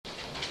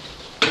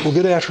Well,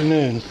 good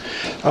afternoon.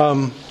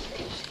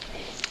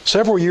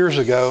 Several years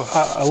ago,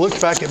 I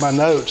looked back at my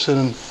notes,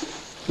 and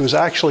it was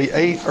actually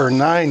 8 or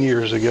 9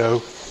 years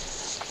ago.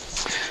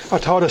 I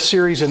taught a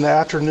series in the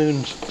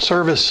afternoon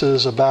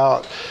services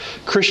about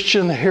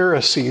Christian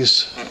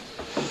heresies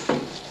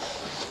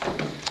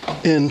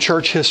in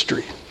church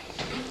history.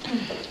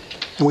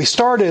 And we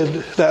started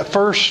with that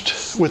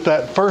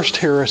first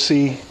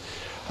heresy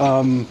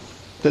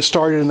that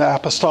started in the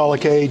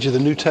apostolic age of the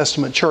New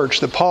Testament church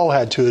that Paul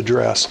had to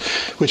address,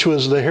 which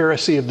was the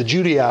heresy of the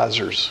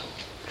Judaizers.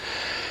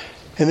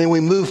 And then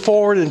we moved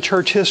forward in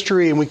church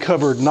history and we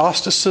covered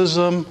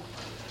Gnosticism,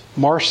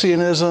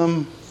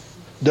 Marcionism,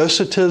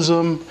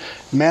 Docetism,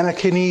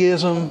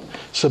 Manichaeism,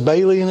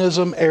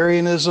 Sabellianism,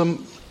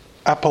 Arianism,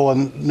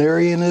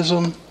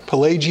 Apollinarianism,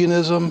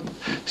 Pelagianism,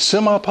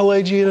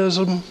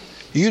 Semi-Pelagianism,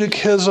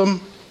 Eutychism,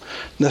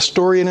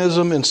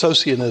 Nestorianism, and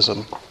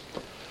Socianism.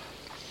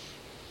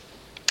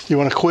 You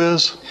want a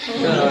quiz?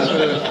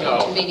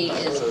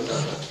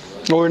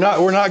 Well, we're not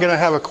going to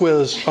have a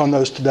quiz on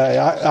those today.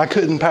 I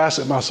couldn't pass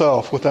it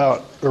myself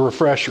without a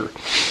refresher.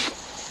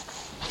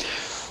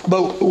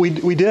 But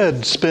we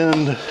did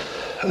spend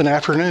an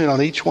afternoon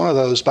on each one of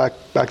those back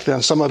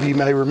then. Some of you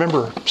may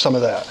remember some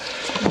of that.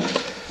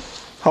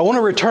 I want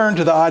to return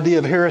to the idea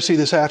of heresy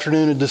this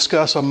afternoon and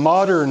discuss a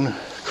modern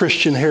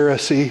Christian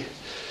heresy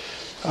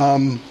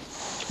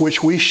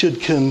which we should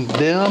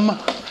condemn,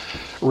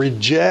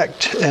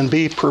 reject, and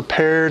be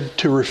prepared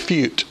to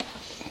refute.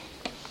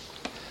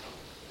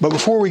 But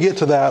before we get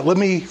to that, let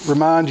me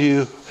remind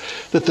you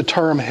that the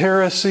term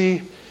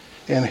heresy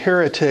and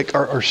heretic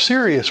are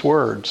serious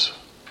words.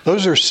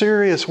 Those are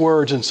serious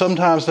words, and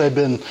sometimes they've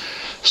been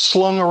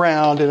slung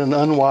around in an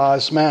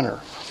unwise manner.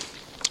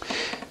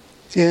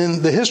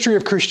 In the history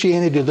of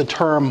Christianity, the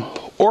term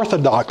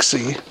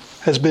orthodoxy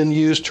has been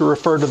used to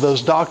refer to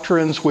those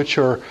doctrines which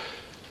are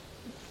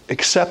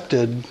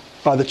accepted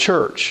by the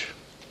church.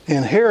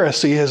 And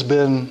heresy has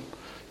been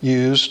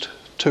used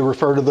to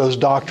refer to those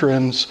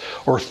doctrines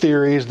or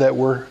theories that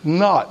were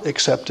not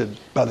accepted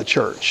by the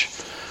church.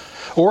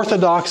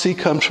 Orthodoxy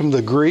comes from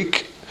the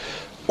Greek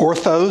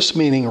orthos,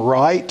 meaning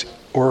right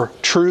or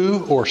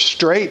true or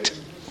straight,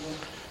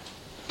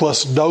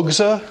 plus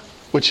doxa,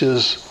 which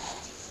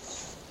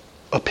is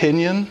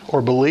opinion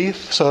or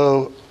belief.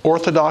 So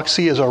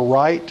orthodoxy is a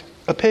right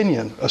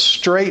opinion, a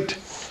straight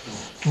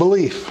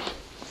belief.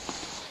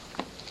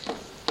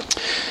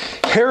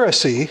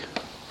 Heresy,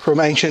 from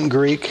ancient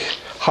Greek,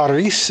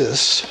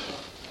 heresis,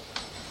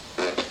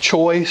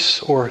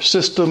 choice or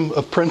system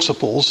of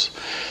principles.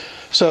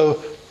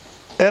 So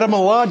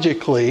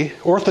etymologically,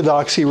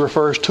 orthodoxy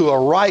refers to a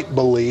right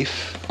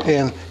belief,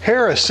 and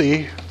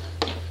heresy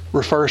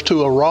refers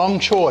to a wrong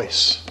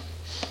choice.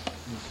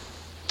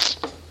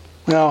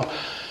 Now,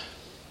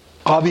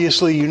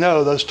 obviously, you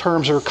know those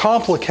terms are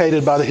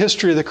complicated by the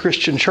history of the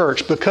Christian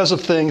church because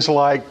of things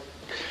like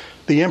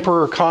the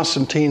Emperor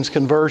Constantine's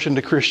conversion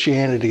to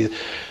Christianity,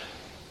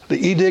 the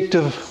Edict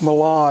of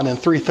Milan in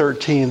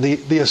 313,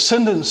 the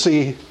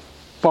ascendancy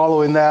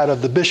following that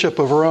of the Bishop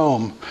of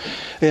Rome,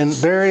 and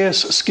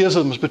various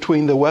schisms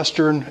between the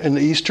Western and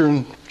the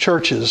Eastern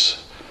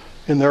churches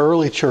in the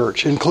early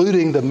church,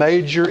 including the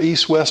major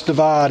East-West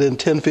divide in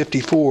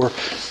 1054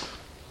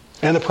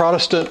 and the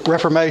Protestant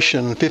Reformation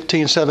in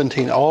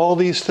 1517. All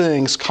these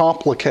things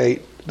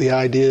complicate the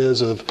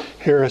ideas of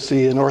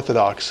heresy and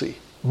orthodoxy.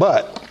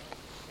 But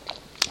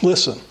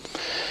listen,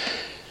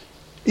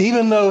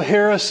 even though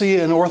heresy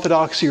and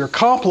orthodoxy are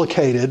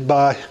complicated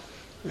by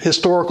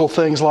historical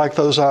things like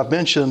those I've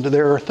mentioned,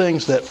 there are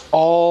things that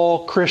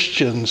all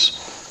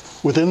Christians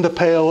within the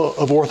pale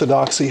of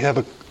orthodoxy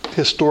have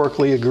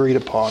historically agreed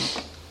upon.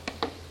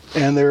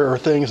 And there are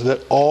things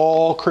that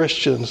all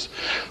Christians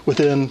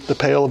within the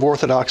pale of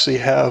orthodoxy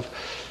have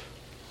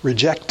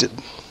rejected.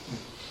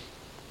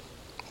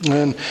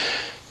 And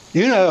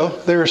you know,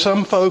 there are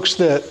some folks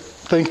that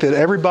think that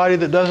everybody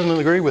that doesn't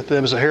agree with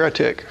them is a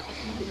heretic.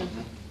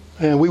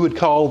 And we would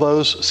call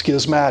those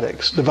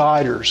schismatics,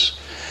 dividers.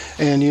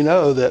 And you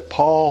know that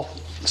Paul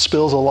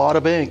spills a lot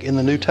of ink in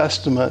the New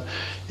Testament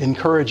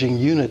encouraging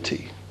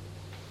unity.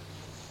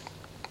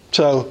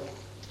 So,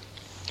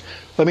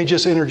 let me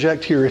just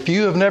interject here. If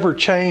you have never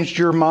changed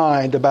your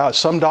mind about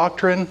some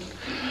doctrine,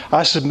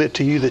 I submit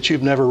to you that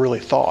you've never really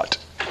thought.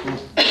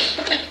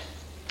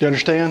 You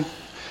understand?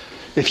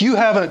 If you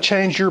haven't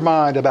changed your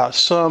mind about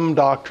some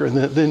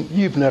doctrine, then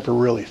you've never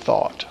really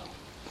thought.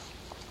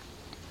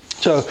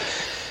 So,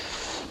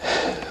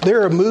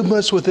 there are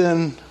movements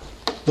within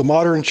the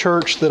modern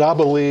church that I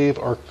believe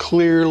are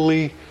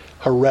clearly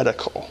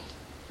heretical.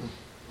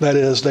 That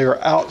is, they are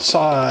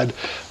outside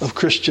of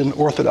Christian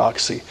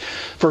orthodoxy.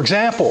 For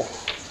example,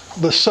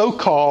 the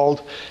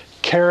so-called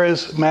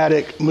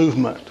charismatic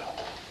movement,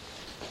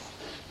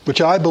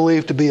 which I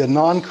believe to be a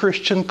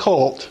non-Christian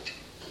cult,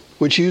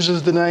 which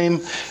uses the name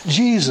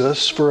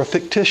Jesus for a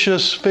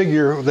fictitious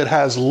figure that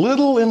has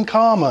little in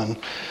common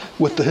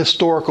with the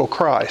historical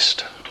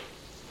Christ.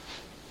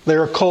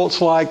 There are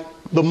cults like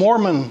the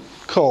Mormon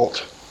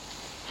cult,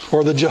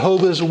 or the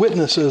Jehovah's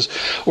Witnesses,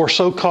 or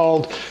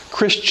so-called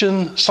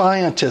Christian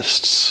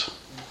Scientists.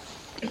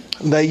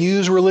 They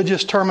use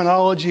religious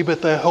terminology,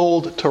 but they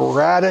hold to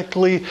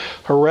radically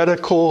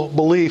heretical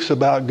beliefs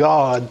about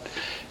God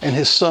and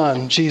His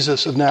Son,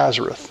 Jesus of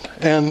Nazareth.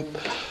 And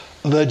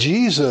the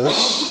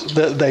Jesus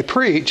that they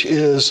preach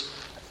is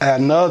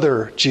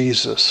another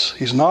Jesus.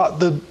 He's not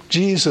the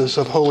Jesus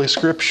of Holy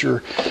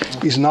Scripture.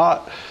 He's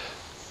not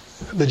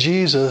the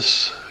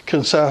Jesus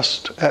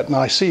confessed at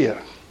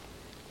Nicaea.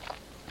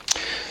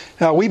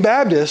 Now, we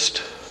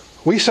Baptists,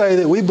 we say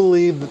that we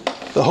believe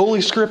the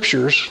Holy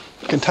Scriptures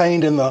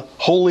contained in the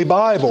Holy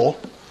Bible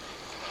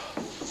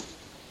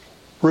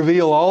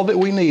reveal all that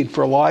we need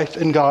for life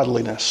and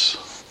godliness.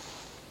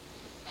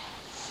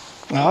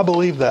 Now, I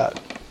believe that.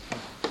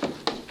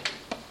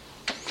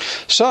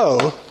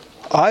 So,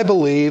 I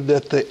believe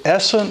that the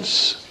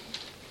essence,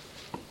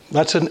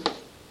 that's an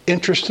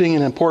interesting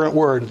and important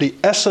word, the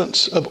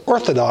essence of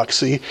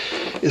orthodoxy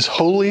is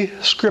Holy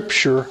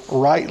Scripture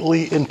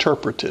rightly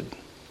interpreted.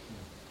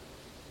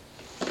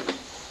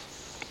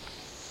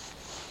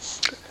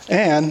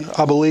 And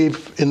I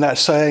believe in that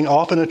saying,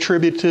 often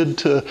attributed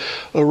to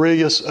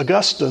Aurelius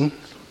Augustine,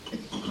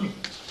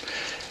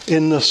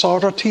 in the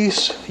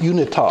Socrates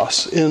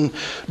Unitas, in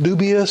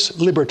Dubius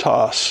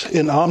Libertas,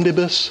 in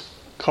Omnibus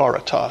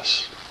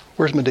Caritas.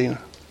 Where's Medina?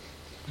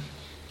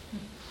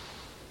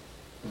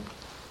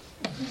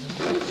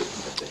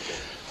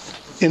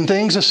 In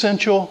things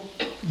essential,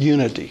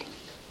 unity.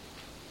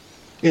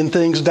 In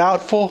things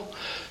doubtful,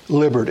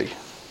 liberty.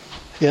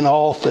 In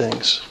all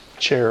things,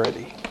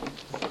 charity.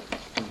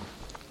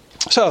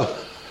 So,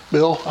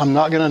 Bill, I'm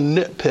not going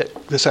to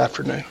nitpick this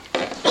afternoon.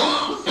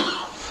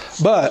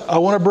 But I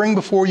want to bring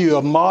before you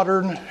a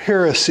modern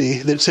heresy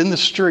that's in the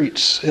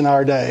streets in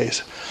our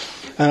days.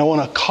 And I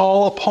want to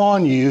call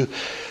upon you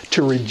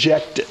to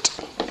reject it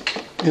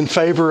in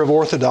favor of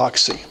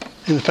orthodoxy,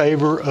 in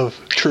favor of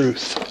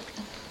truth.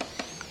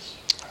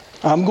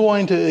 I'm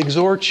going to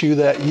exhort you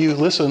that you,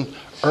 listen,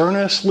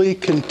 earnestly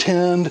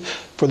contend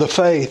for the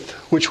faith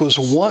which was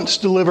once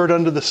delivered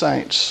unto the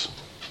saints.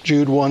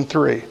 Jude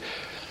 1:3.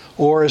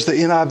 Or as the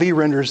NIV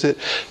renders it,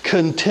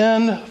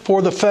 contend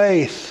for the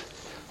faith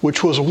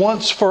which was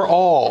once for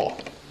all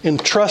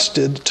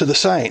entrusted to the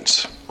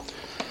saints.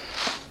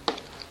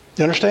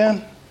 You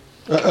understand?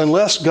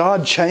 Unless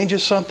God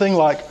changes something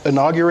like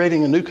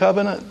inaugurating a new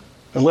covenant,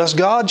 unless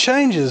God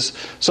changes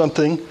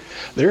something,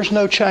 there's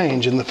no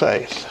change in the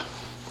faith.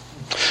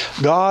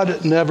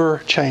 God never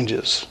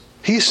changes.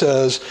 He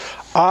says,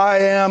 I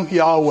am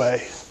Yahweh.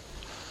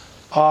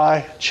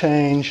 I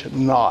change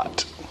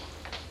not.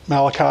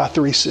 Malachi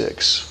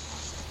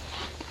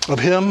 3:6. Of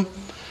Him,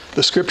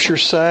 the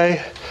Scriptures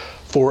say,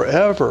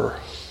 forever,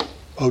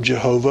 O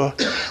Jehovah,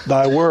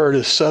 Thy word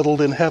is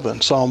settled in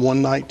heaven. Psalm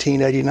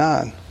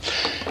 119:89.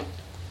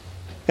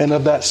 And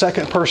of that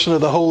second person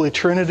of the Holy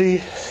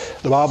Trinity,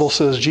 the Bible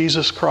says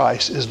Jesus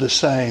Christ is the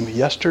same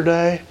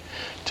yesterday,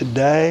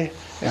 today,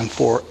 and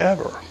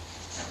forever.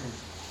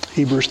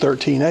 Hebrews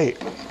 13:8.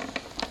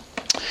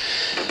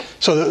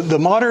 So the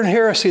modern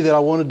heresy that I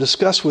want to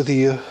discuss with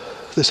you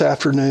this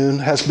afternoon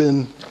has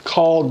been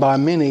called by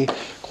many,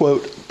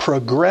 quote,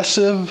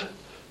 progressive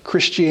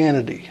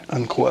Christianity,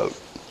 unquote.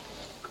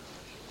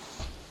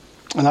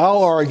 And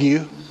I'll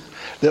argue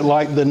that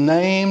like the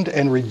named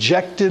and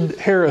rejected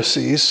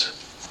heresies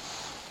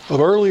of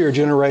earlier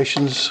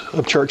generations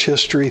of church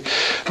history,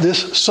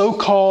 this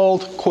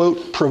so-called,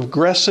 quote,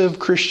 progressive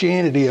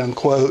Christianity,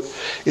 unquote,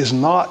 is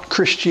not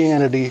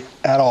Christianity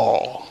at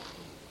all.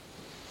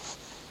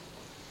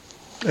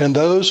 And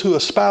those who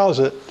espouse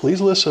it, please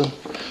listen,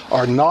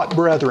 are not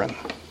brethren.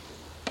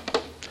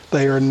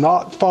 They are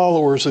not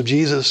followers of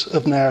Jesus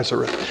of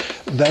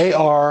Nazareth. They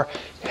are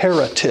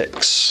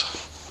heretics,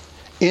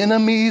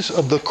 enemies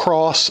of the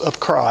cross of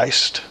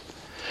Christ,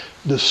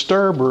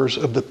 disturbers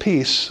of the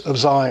peace of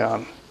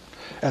Zion.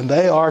 And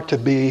they are to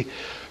be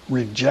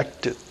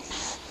rejected.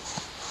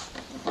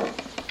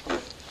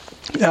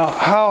 Now,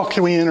 how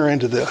can we enter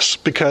into this?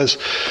 Because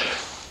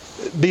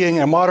being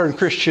a modern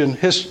Christian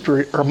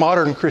history or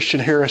modern Christian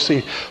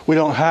heresy, we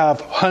don't have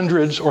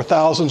hundreds or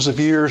thousands of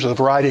years of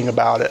writing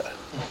about it.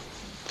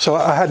 So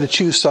I had to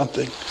choose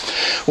something.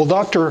 Well,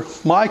 Dr.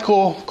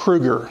 Michael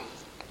Kruger,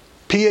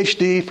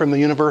 PhD from the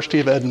University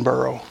of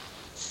Edinburgh,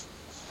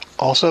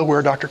 also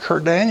where Dr.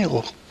 Kurt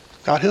Daniel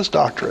got his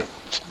doctorate.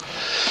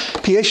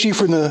 PhD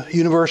from the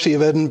University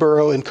of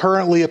Edinburgh and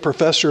currently a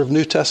professor of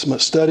New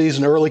Testament studies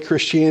and early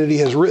Christianity,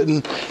 has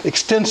written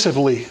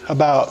extensively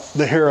about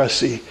the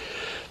heresy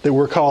that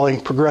we're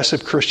calling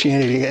progressive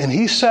Christianity. And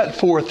he set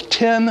forth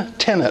 10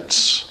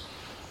 tenets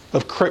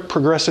of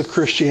progressive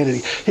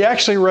Christianity. He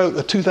actually wrote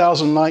a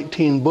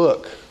 2019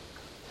 book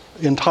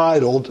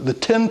entitled The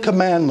 10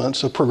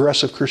 Commandments of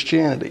Progressive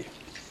Christianity.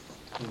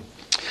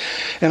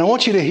 And I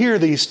want you to hear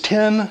these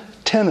 10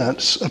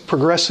 tenets of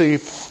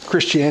progressive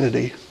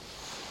Christianity.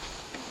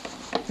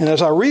 And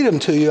as I read them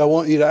to you, I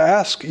want you to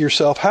ask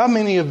yourself how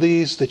many of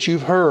these that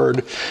you've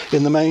heard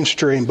in the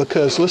mainstream,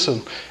 because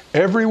listen,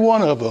 every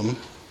one of them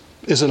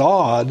is at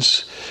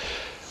odds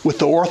with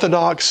the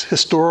Orthodox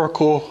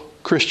historical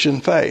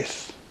Christian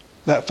faith,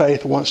 that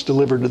faith once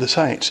delivered to the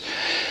saints.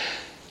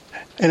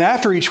 And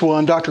after each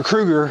one, Dr.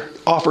 Kruger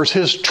offers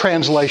his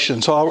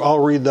translation, so I'll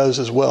read those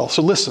as well.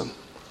 So listen,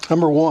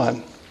 number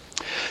 1,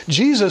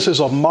 Jesus is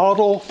a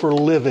model for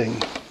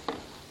living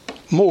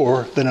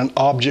more than an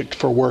object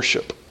for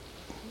worship.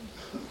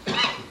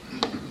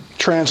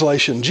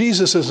 Translation,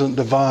 Jesus isn't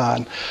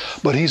divine,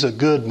 but he's a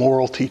good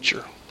moral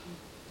teacher.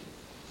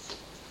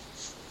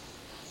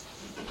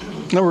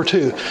 Number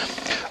 2,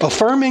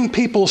 affirming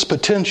people's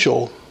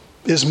potential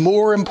is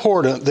more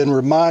important than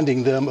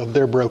reminding them of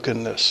their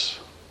brokenness.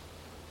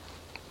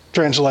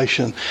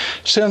 Translation,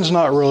 sin's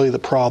not really the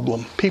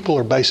problem. People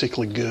are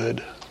basically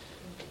good.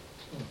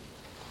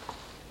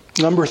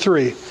 Number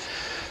 3,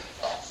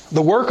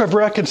 the work of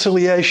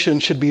reconciliation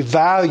should be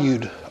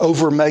valued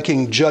over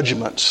making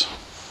judgments.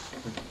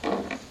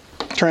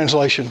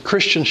 Translation,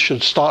 Christians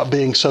should stop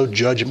being so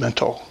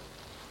judgmental.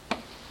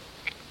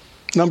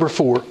 Number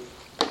 4,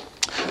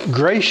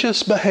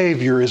 gracious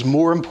behavior is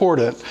more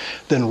important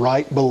than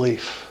right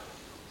belief.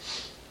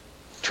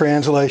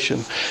 Translation,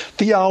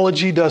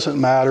 theology doesn't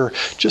matter,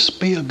 just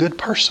be a good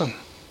person.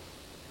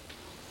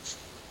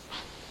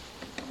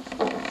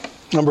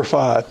 Number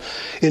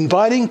 5,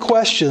 inviting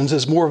questions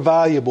is more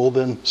valuable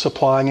than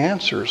supplying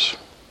answers.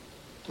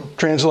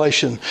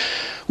 Translation,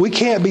 we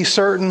can't be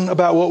certain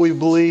about what we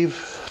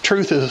believe.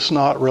 Truth is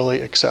not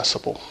really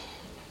accessible.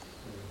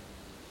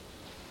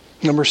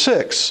 Number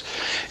 6,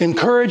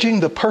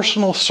 encouraging the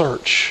personal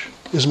search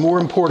is more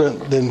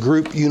important than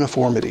group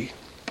uniformity.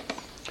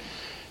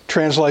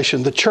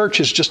 Translation, the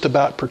church is just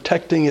about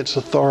protecting its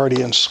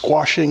authority and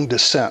squashing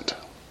dissent.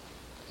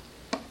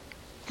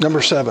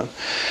 Number 7,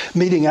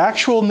 meeting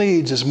actual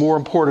needs is more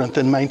important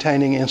than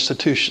maintaining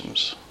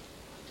institutions.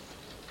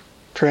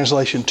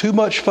 Translation, too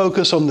much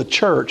focus on the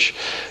church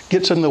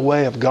gets in the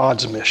way of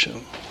God's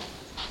mission.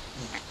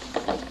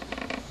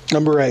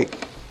 Number 8,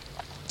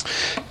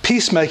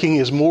 peacemaking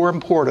is more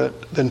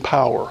important than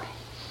power.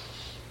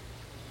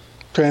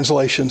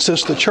 Translation,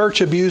 since the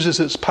church abuses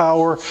its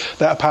power,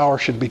 that power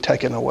should be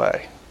taken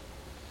away.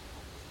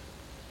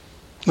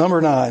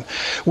 Number 9,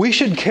 we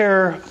should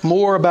care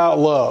more about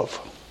love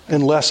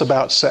and less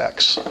about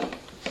sex.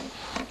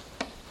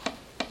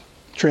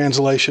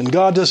 Translation,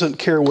 God doesn't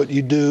care what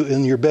you do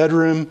in your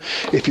bedroom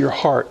if your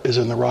heart is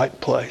in the right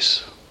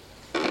place.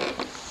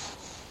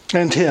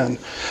 And 10,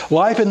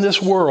 life in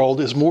this world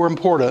is more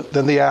important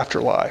than the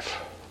afterlife.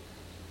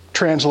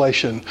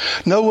 Translation,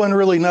 no one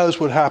really knows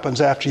what happens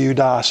after you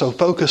die, so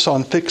focus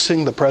on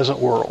fixing the present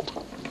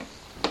world.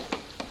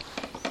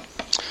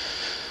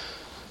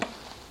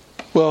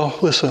 Well,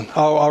 listen,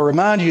 I'll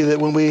remind you that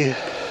when we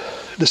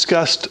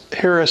discussed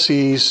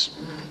heresies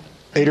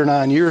 8 or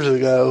 9 years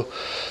ago,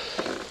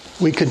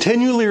 we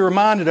continually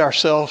reminded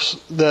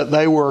ourselves that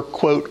they were,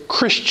 quote,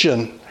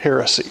 Christian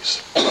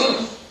heresies.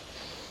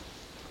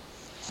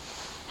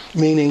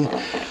 Meaning,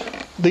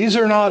 these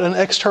are not an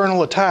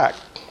external attack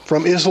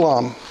from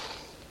Islam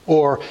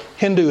or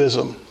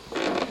Hinduism.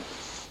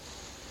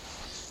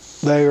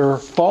 They are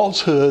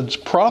falsehoods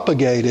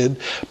propagated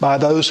by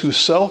those who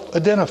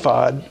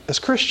self-identified as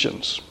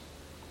Christians.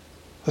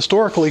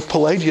 Historically,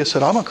 Pelagius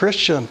said, I'm a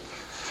Christian.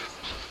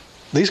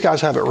 These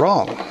guys have it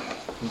wrong.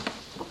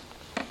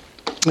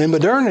 In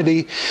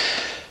modernity,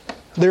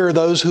 there are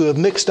those who have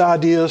mixed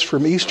ideas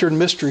from Eastern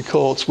mystery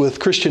cults with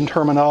Christian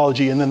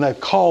terminology, and then they've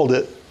called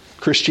it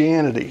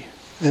Christianity.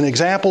 And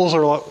examples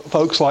are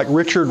folks like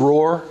Richard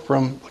Rohr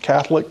from the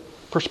Catholic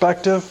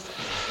perspective,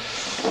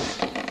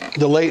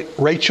 the late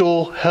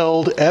Rachel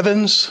Held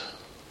Evans,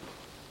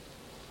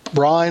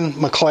 Brian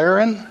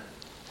McLaren,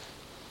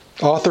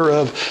 author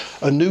of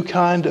A New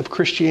Kind of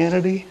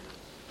Christianity,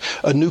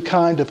 A New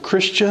Kind of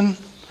Christian,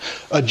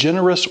 A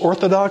Generous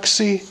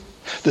Orthodoxy,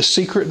 The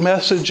Secret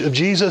Message of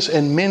Jesus,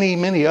 and many,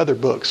 many other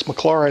books.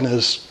 McLaren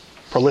is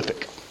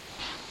prolific.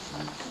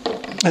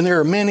 And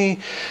there are many,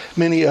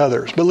 many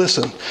others. But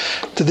listen,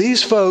 to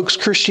these folks,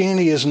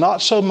 Christianity is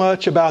not so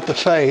much about the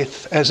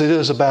faith as it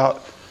is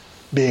about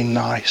being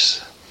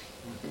nice.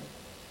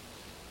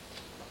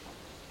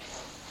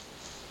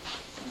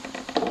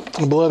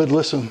 Beloved,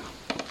 listen,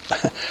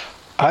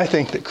 I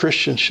think that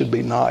Christians should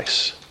be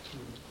nice.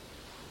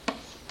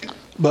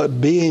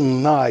 But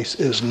being nice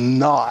is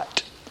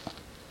not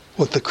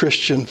what the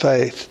Christian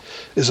faith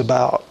is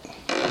about.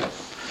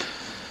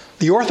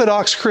 The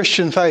Orthodox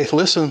Christian faith,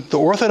 listen, the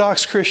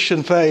Orthodox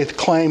Christian faith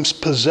claims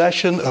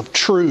possession of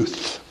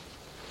truth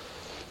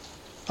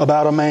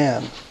about a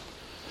man.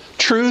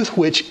 Truth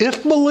which,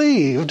 if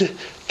believed,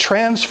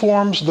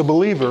 transforms the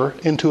believer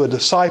into a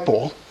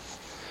disciple,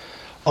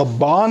 a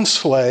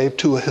bondslave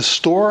to a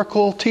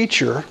historical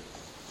teacher,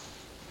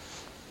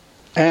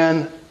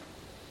 and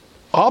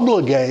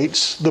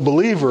obligates the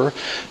believer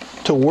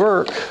to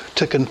work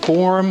to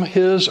conform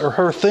his or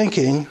her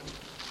thinking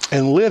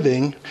and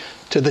living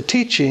to the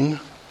teaching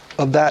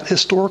of that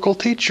historical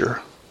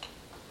teacher.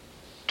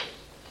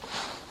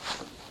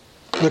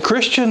 The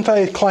Christian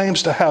faith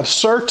claims to have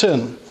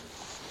certain,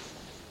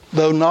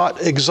 though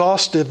not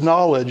exhaustive,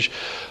 knowledge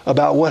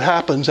about what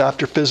happens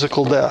after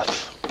physical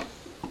death.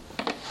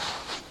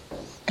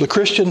 The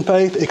Christian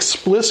faith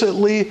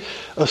explicitly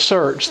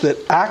asserts that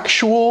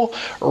actual,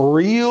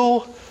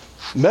 real,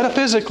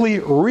 metaphysically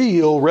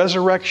real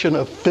resurrection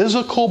of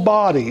physical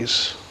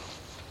bodies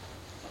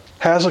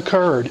has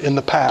occurred in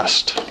the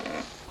past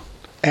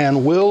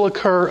and will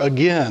occur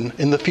again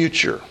in the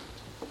future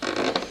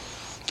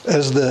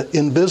as the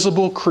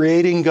invisible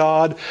creating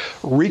God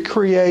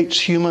recreates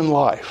human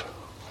life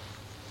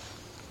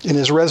in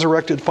His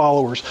resurrected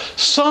followers,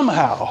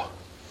 somehow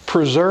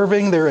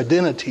preserving their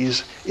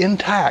identities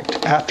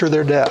intact after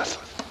their death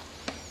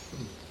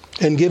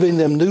and giving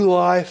them new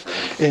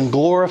life in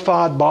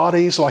glorified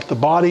bodies like the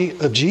body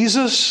of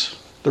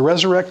Jesus, the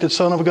resurrected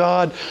Son of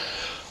God,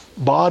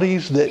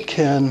 bodies that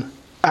can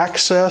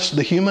access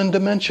the human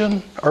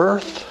dimension,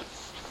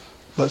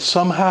 earth, but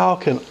somehow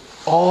can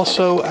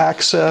also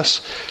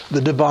access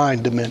the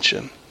divine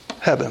dimension,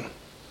 heaven.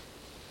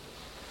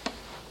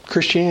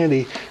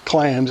 Christianity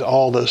claims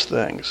all those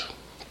things.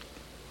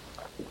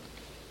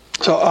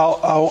 So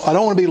I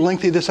don't want to be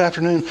lengthy this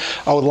afternoon.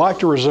 I would like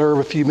to reserve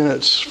a few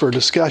minutes for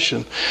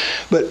discussion.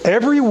 But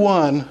every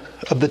one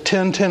of the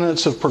 10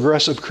 tenets of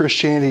progressive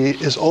Christianity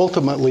is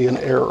ultimately an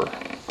error.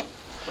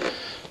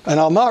 And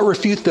I'll not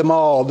refute them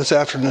all this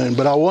afternoon,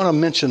 but I want to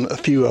mention a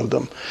few of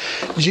them.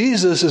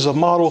 Jesus is a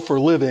model for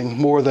living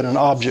more than an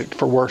object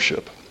for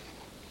worship.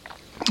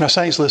 Now,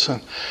 saints,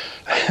 listen.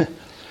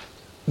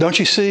 Don't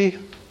you see?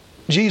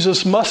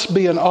 Jesus must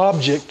be an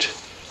object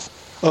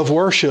of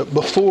worship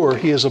before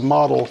He is a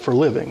model for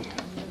living.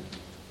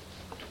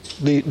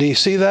 Do you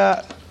see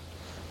that?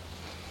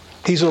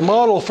 He's a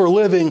model for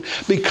living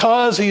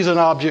because He's an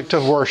object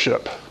of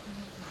worship.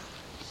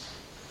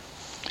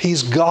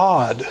 He's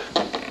God.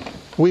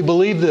 We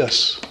believe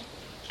this,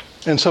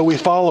 and so we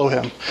follow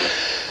Him.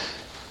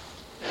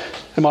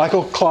 And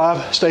Michael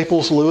Clive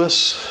Staples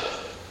Lewis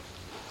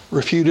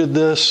refuted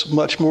this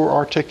much more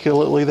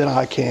articulately than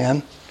I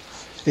can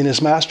in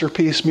his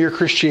masterpiece, Mere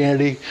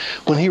Christianity,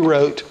 when he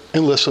wrote,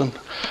 and listen,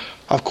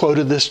 I've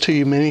quoted this to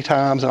you many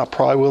times, and I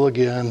probably will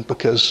again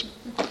because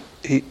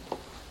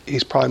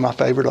he's probably my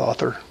favorite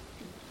author.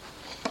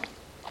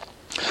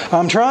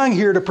 I'm trying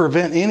here to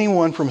prevent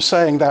anyone from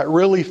saying that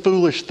really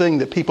foolish thing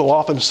that people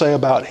often say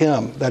about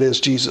Him, that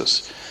is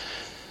Jesus.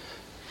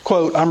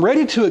 Quote, I'm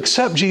ready to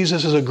accept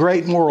Jesus as a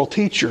great moral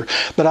teacher,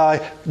 but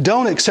I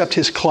don't accept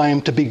His claim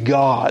to be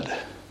God.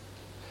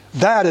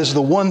 That is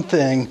the one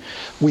thing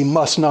we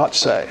must not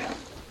say.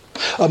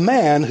 A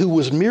man who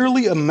was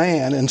merely a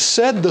man and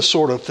said the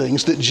sort of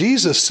things that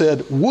Jesus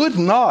said would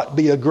not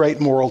be a great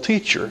moral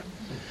teacher.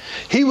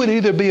 He would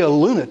either be a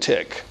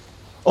lunatic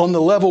on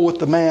the level with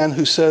the man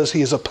who says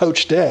he is a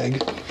poached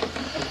egg,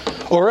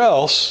 or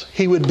else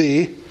he would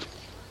be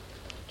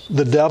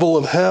the devil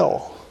of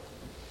hell.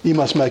 You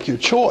must make your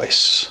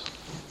choice.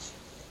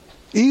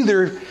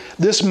 Either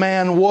this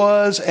man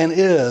was and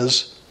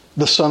is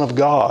the Son of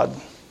God,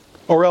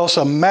 or else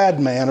a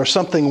madman or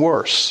something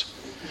worse.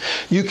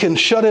 You can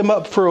shut him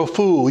up for a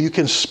fool. You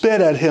can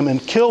spit at him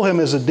and kill him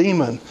as a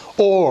demon,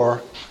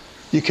 or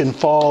you can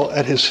fall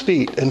at his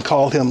feet and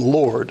call him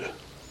Lord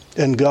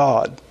and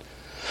God.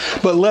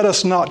 But let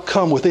us not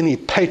come with any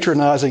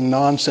patronizing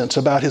nonsense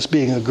about His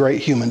being a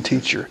great human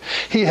teacher.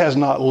 He has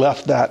not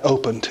left that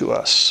open to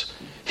us.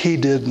 He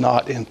did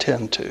not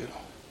intend to.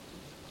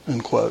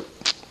 End quote.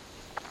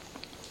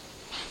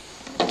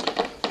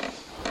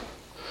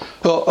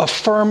 Well,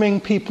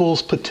 affirming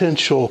people's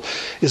potential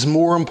is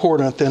more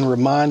important than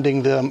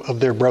reminding them of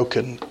their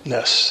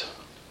brokenness.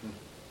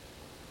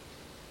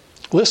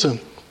 Listen,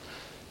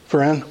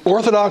 friend,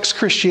 Orthodox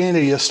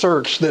Christianity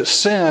asserts that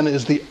sin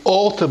is the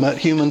ultimate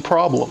human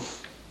problem.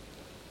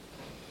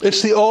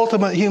 It's the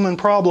ultimate human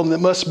problem that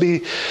must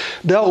be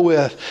dealt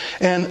with.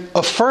 And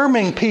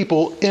affirming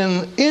people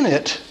in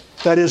it,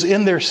 that is,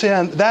 in their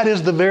sin, that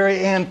is the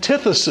very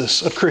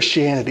antithesis of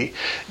Christianity.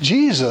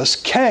 Jesus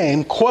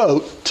came,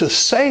 quote, to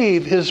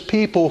save His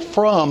people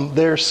from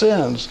their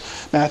sins.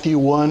 Matthew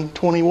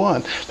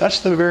 1:21.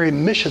 That's the very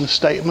mission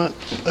statement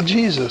of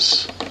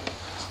Jesus.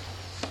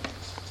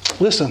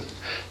 Listen,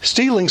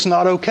 stealing's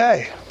not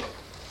okay.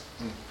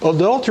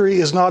 Adultery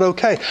is not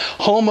okay.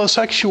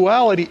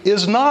 Homosexuality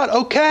is not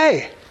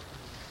okay.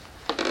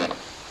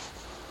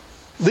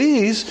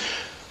 These,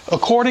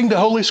 according to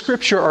Holy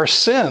Scripture, are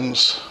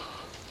sins.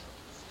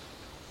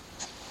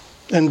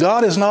 And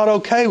God is not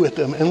okay with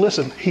them. And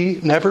listen, He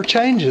never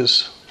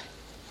changes.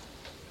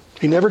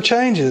 He never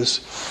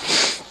changes.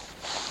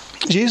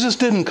 Jesus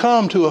didn't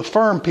come to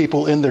affirm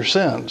people in their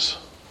sins.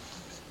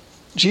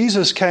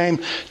 Jesus came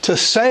to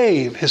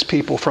save His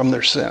people from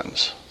their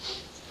sins.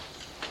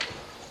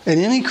 And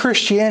any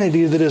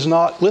Christianity that is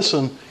not,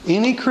 listen,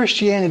 any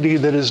Christianity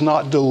that is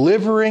not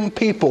delivering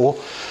people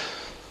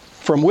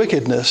from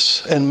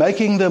wickedness and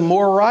making them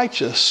more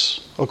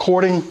righteous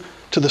according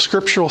to the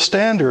scriptural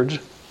standards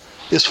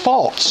is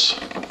false.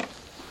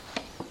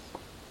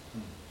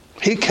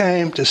 He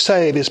came to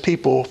save His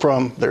people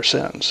from their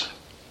sins,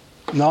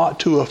 not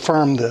to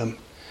affirm them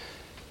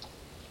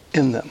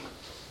in them.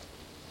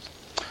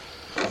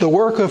 The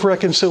work of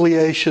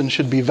reconciliation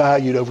should be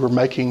valued over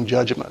making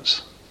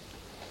judgments.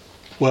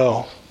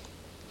 Well,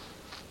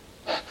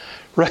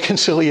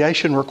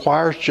 Reconciliation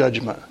requires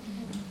judgment.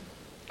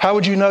 How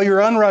would you know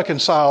you're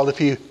unreconciled if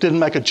you didn't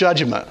make a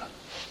judgment?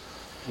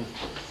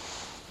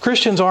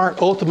 Christians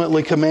aren't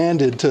ultimately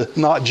commanded to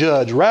not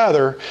judge.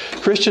 Rather,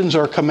 Christians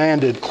are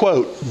commanded,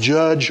 quote,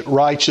 judge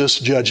righteous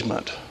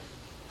judgment.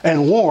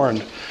 And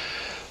warned,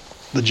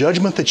 the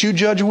judgment that you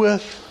judge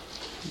with,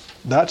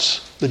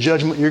 that's the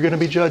judgment you're going to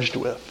be judged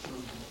with.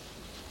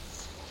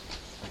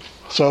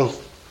 So,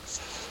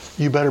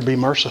 you better be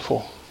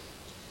merciful.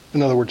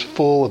 In other words,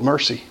 full of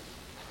mercy.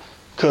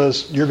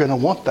 Because you're going to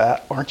want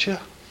that, aren't you?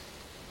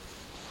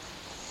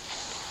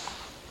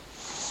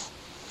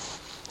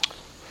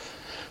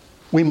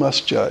 We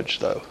must judge,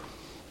 though.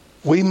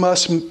 We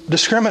must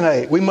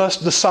discriminate. We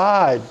must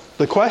decide.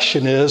 The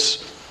question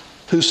is,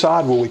 whose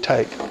side will we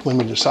take when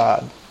we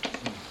decide?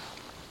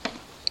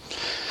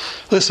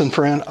 Listen,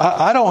 friend,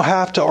 I don't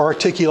have to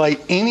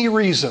articulate any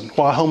reason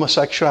why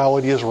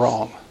homosexuality is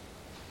wrong.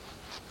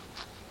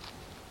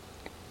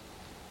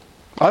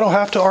 I don't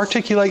have to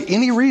articulate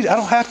any reason. I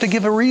don't have to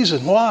give a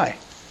reason why.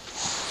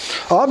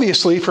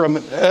 Obviously, from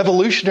an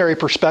evolutionary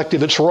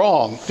perspective, it's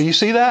wrong. Do you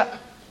see that?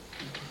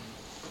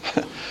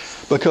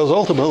 Because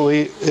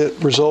ultimately,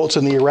 it results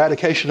in the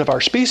eradication of our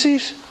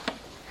species.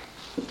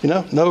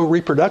 No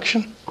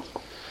reproduction.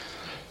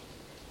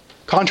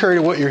 Contrary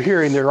to what you're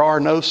hearing, there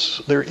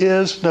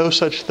is no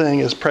such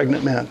thing as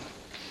pregnant men.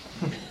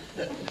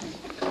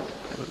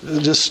 It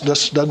just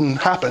doesn't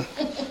happen.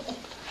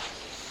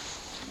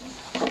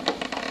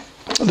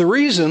 The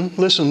reason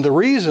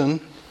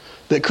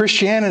that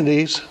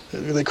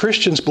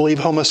Christians believe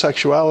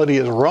homosexuality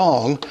is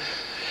wrong,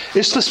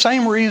 it's the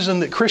same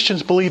reason that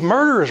Christians believe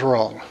murder is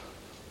wrong.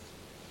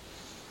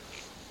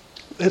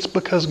 It's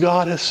because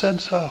God has said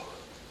so.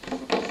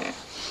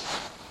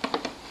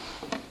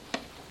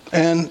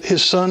 And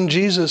His Son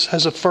Jesus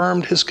has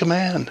affirmed His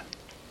command.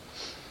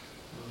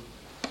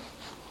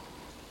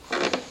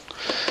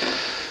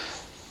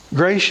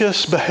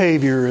 Gracious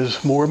behavior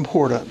is more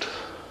important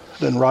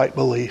than right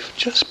belief.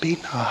 Just be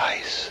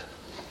nice.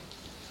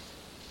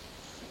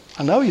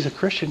 I know he's a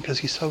Christian because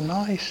he's so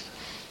nice.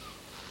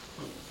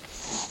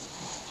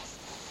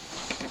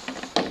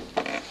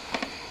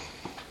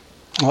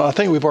 Well, I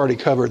think we've already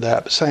covered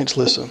that, but saints,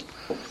 listen.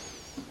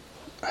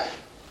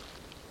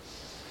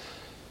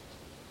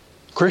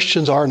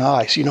 Christians are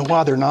nice. You know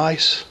why they're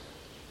nice?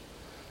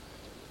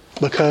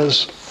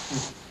 Because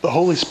the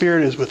Holy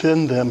Spirit is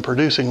within them,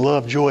 producing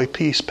love, joy,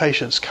 peace,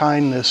 patience,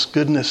 kindness,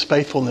 goodness,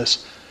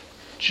 faithfulness,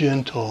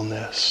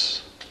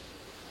 gentleness,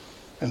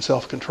 and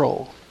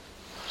self-control.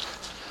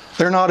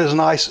 They're not as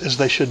nice as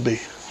they should be.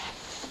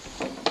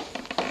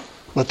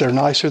 But they're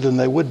nicer than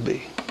they would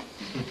be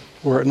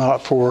were it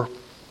not for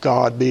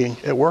God being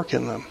at work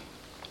in them.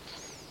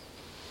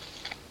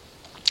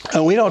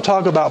 And we don't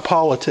talk about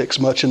politics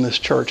much in this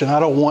church, and I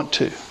don't want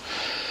to.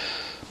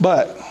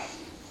 But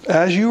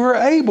as you are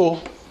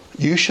able,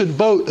 you should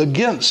vote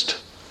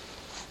against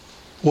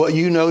what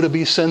you know to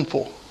be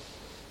sinful.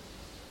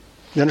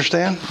 You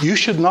understand? You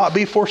should not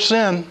be for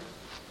sin.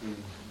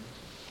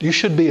 You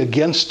should be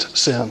against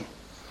sin,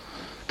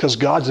 because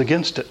God's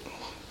against it.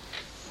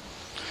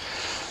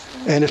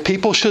 And if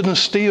people shouldn't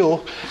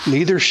steal,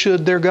 neither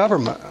should their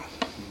government.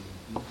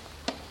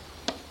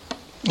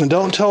 And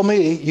don't tell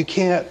me you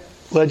can't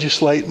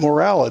legislate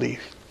morality,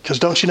 because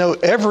don't you know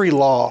every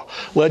law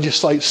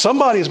legislates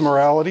somebody's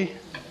morality?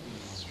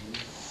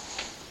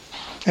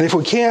 And if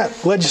we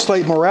can't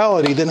legislate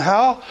morality, then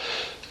how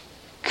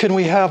can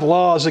we have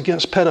laws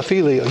against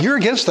pedophilia? You're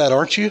against that,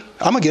 aren't you?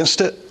 I'm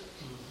against it.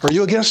 Are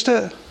you against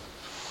it?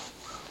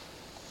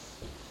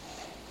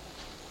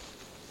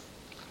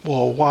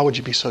 Well, why would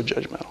you be so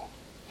judgmental?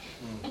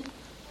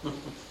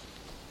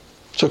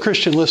 So,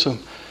 Christian, listen.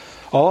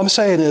 All I'm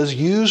saying is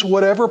use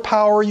whatever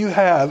power you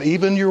have,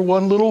 even your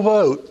one little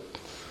vote,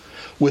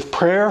 with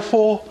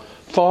prayerful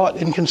thought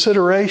and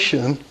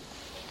consideration.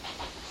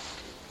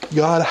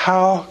 God,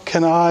 how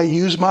can I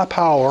use my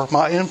power,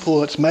 my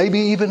influence, maybe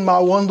even my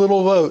one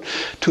little vote,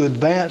 to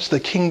advance the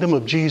kingdom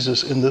of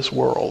Jesus in this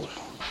world?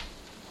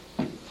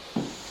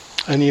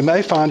 And you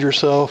may find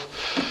yourself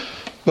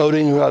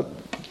voting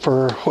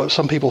for what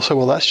some people say,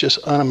 well, that's just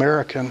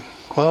un-American.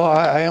 Well,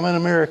 I am an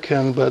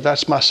American, but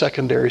that's my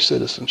secondary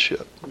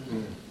citizenship.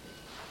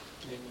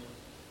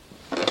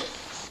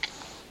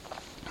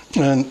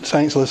 And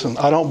saints, listen,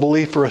 I don't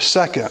believe for a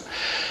second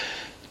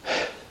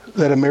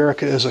that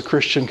America is a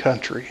Christian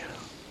country.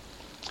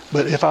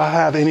 But if I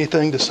have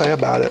anything to say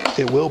about it,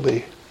 it will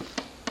be.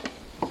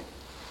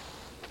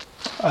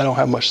 I don't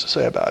have much to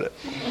say about it.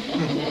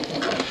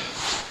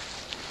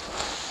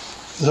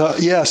 So,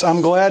 yes,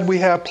 I'm glad we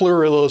have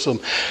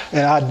pluralism.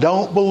 And I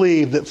don't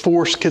believe that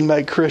force can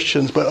make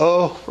Christians. But,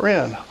 oh,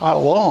 friend, I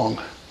long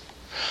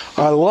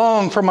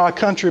for my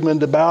countrymen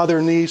to bow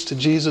their knees to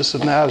Jesus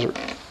of Nazareth.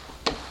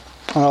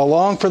 And I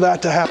long for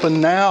that to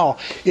happen now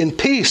in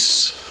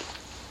peace.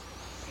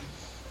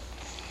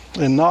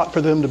 And not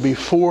for them to be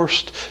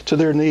forced to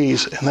their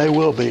knees. And they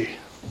will be.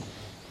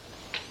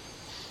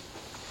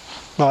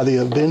 By the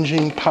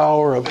avenging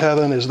power of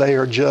heaven as they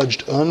are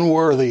judged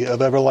unworthy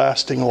of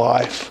everlasting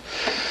life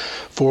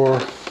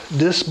for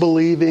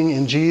disbelieving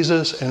in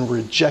Jesus and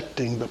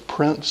rejecting the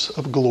Prince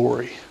of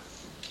Glory.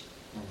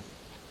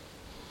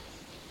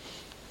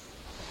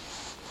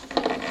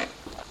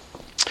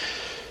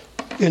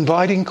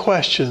 Inviting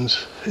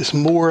questions is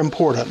more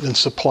important than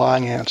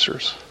supplying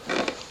answers.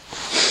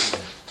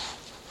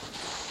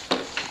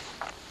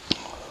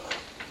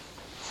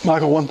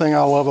 Michael, one thing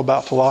I love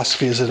about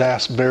philosophy is it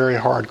asks very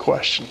hard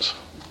questions.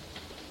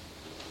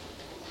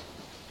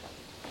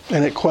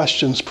 And it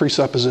questions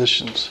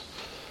presuppositions.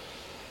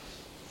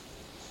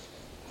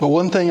 But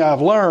one thing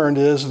I've learned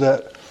is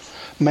that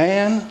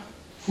man,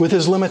 with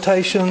his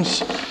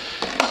limitations,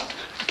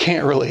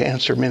 can't really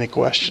answer many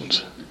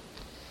questions.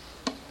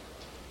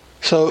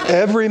 So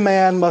every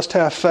man must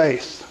have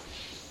faith,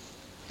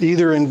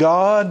 either in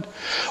God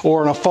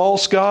or in a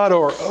false God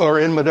or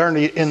in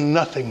modernity, in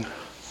nothing.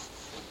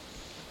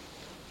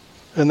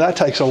 And that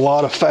takes a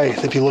lot of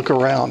faith if you look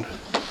around.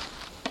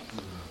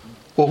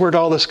 Well, where'd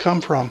all this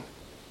come from?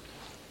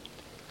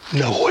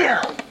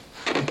 Nowhere.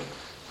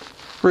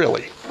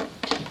 Really?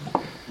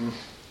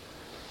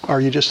 Are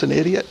you just an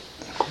idiot?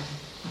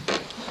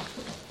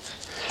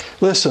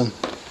 Listen,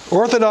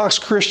 Orthodox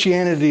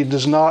Christianity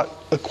does not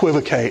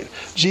equivocate.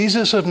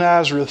 Jesus of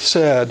Nazareth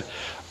said,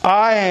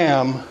 I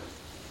am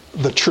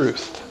the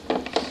truth.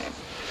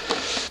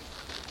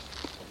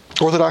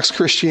 Orthodox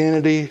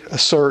Christianity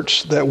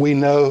asserts that we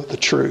know the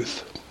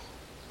truth.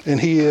 And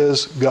He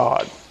is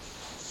God.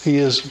 He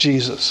is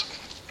Jesus.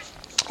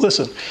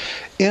 Listen,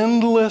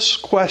 endless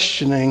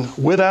questioning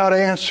without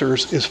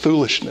answers is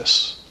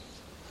foolishness.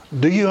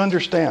 Do you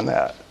understand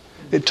that?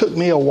 It took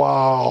me a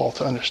while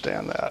to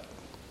understand that.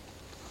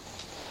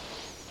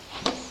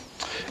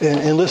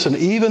 And listen,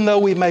 even though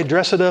we may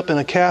dress it up in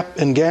a cap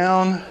and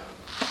gown,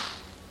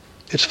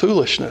 it's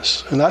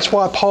foolishness. And that's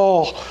why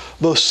Paul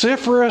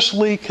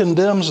vociferously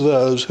condemns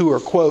those who are,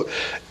 quote,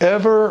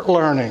 ever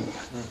learning,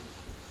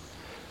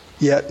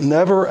 yet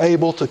never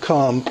able to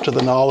come to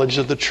the knowledge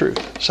of the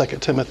truth.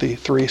 2 Timothy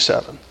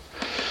 3:7.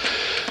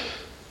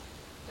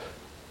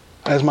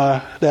 As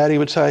my daddy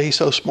would say, he's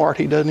so smart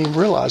he doesn't even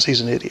realize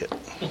he's an idiot.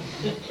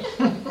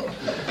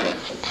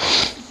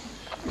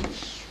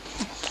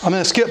 I'm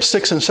going to skip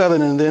 6 and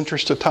 7 in the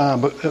interest of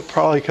time, but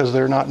probably because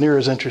they're not near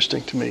as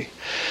interesting to me.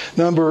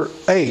 Number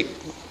 8,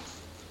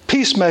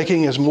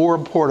 peacemaking is more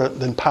important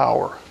than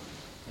power.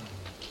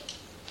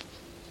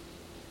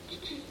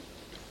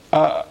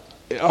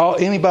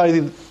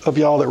 Anybody of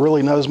y'all that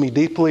really knows me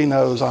deeply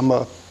knows I'm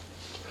a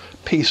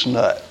peace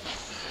nut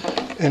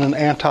and an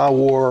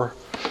anti-war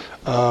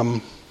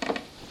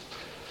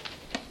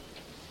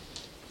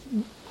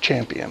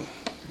champion.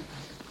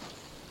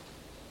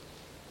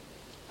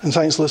 And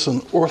saints,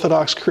 listen,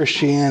 Orthodox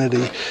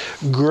Christianity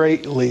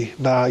greatly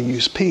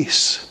values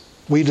peace.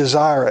 We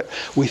desire it.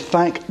 We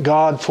thank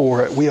God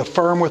for it. We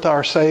affirm with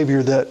our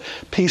Savior that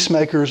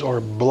peacemakers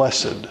are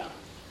blessed.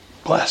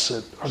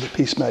 Blessed are the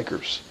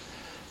peacemakers.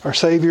 Our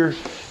Savior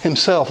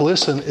Himself,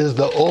 listen, is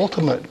the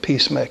ultimate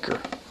peacemaker.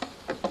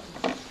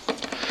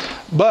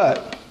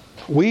 But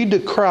we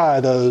decry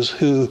those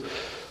who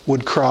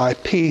would cry,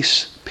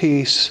 peace,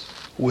 peace,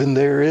 when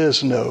there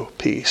is no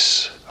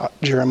peace.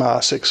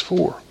 Jeremiah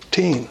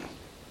 6:14.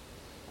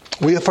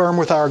 We affirm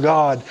with our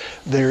God,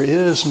 there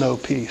is no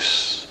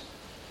peace,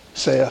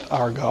 saith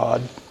our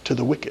God to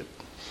the wicked.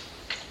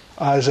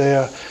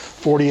 Isaiah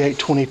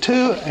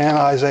 48:22 and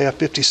Isaiah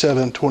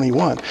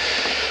 57:21.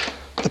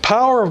 The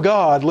power of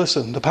God,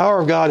 listen, the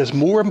power of God is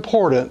more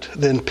important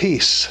than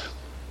peace.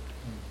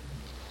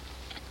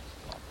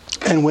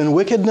 And when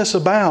wickedness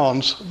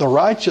abounds, the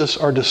righteous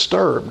are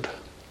disturbed.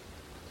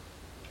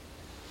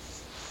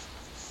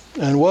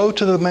 And woe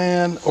to the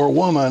man or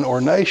woman or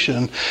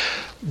nation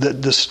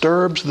that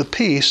disturbs the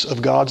peace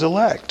of God's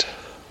elect.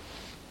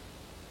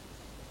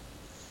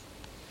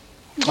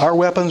 Our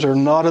weapons are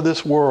not of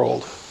this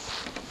world.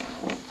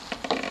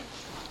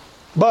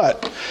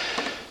 But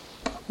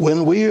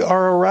when we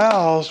are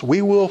aroused,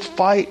 we will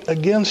fight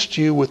against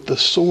you with the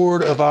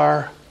sword of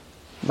our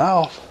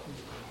mouth,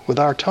 with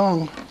our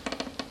tongue.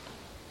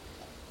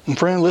 And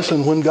friend,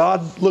 listen, when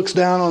God looks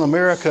down on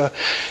America,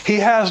 He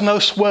has no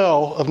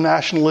swell of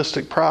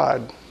nationalistic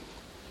pride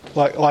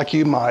like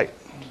you might.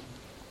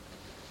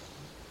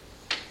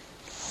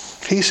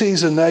 He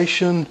sees a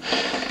nation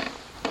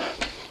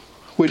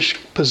which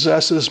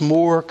possesses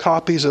more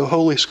copies of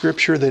Holy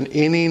Scripture than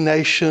any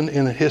nation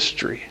in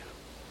history.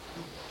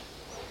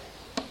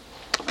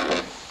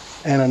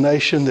 And a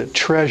nation that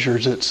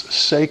treasures its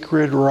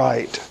sacred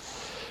right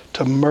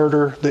to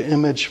murder the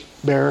image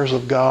bearers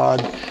of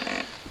God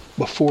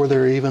before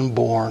they're even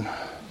born.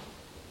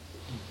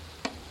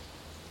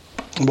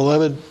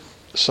 Beloved,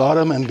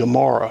 Sodom and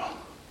Gomorrah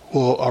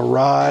will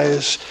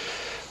arise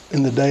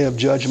in the day of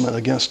judgment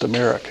against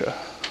America.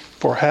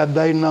 For had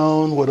they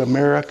known what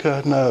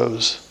America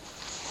knows,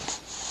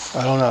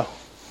 I don't know,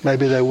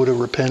 maybe they would have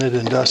repented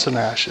in dust and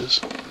ashes.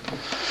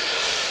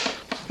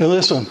 Now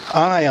listen,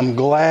 I am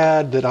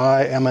glad that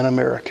I am an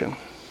American.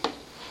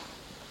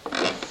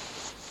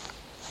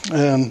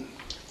 And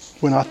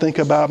when I think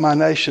about my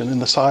nation in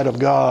the sight of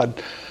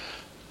God,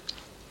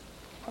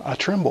 I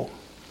tremble.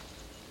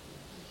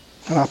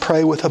 And I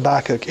pray with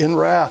Habakkuk, in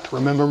wrath,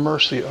 remember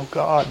mercy, O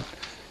God.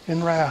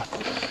 In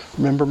wrath,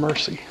 remember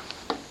mercy.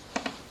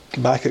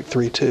 Habakkuk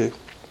 3:2.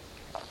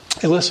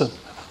 Hey, listen,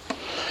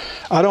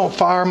 I don't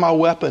fire my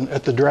weapon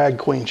at the drag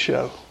queen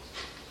show.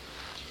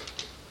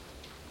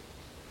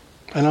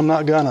 And I'm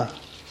not gonna.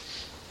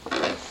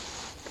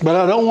 But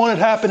I don't want it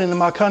happening in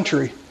my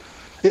country.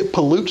 It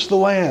pollutes the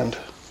land.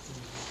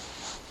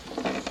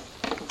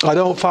 I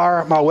don't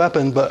fire my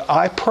weapon, but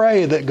I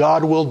pray that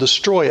God will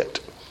destroy it.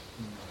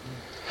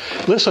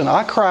 Listen,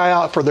 I cry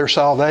out for their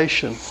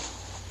salvation.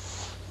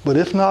 But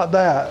if not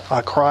that,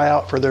 I cry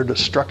out for their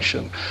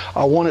destruction.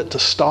 I want it to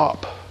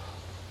stop.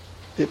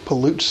 It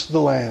pollutes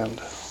the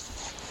land.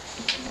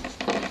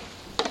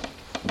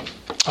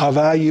 I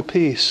value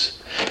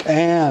peace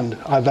and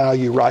I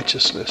value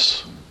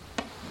righteousness.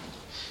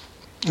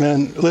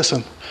 And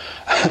listen,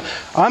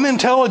 I'm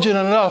intelligent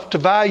enough to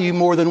value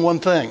more than one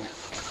thing.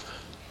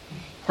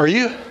 Are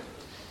you?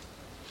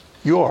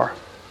 You are.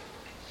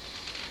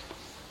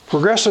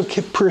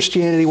 Progressive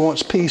Christianity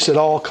wants peace at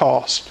all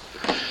costs.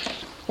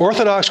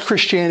 Orthodox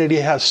Christianity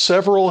has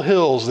several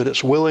hills that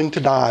it's willing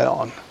to die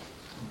on.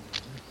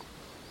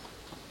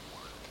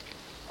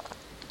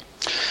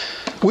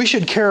 We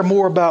should care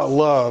more about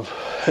love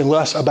and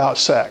less about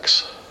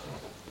sex.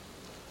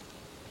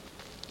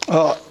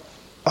 I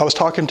was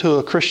talking to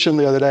a Christian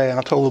the other day, and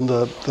I told him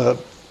the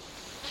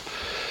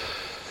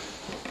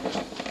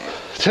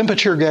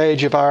temperature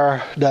gauge of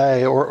our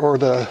day, or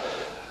the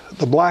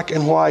black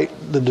and white,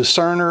 the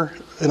discerner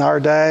in our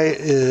day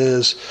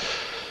is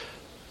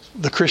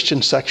the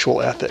Christian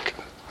sexual ethic.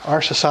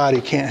 Our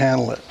society can't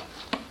handle it.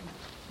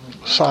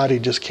 Society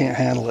just can't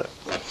handle it.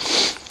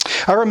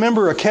 I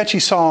remember a catchy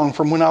song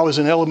from when I was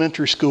in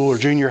elementary school or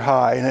junior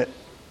high,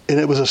 and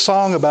it was a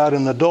song about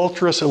an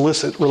adulterous,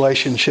 illicit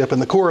relationship,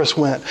 and the chorus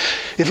went,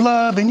 "If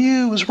loving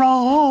you is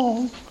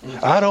wrong,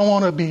 I don't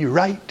want to be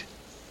right."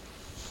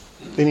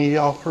 Any of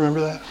y'all remember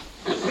that?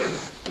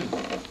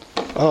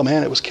 Oh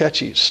man, it was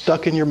catchy. It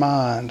stuck in your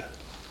mind.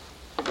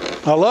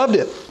 I loved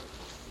it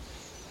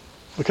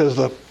because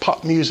the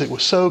pop music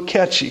was so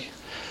catchy.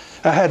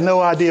 I had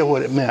no idea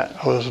what it meant.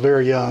 I was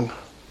very young.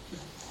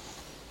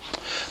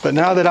 But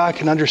now that I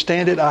can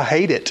understand it, I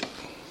hate it.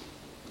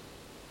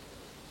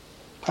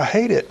 I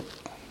hate it.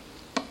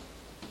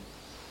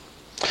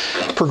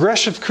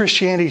 Progressive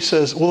Christianity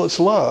says, well, it's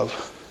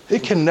love.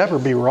 It can never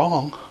be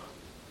wrong.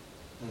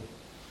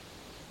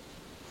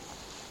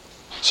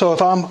 So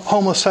if I'm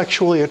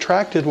homosexually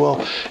attracted,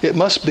 well, it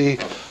must be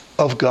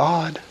of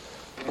God.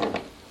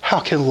 How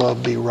can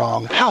love be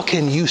wrong? How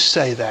can you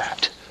say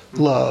that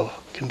love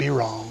can be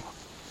wrong?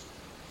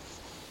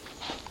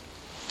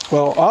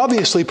 Well,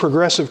 obviously,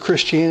 progressive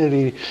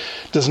Christianity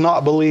does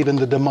not believe in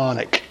the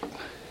demonic.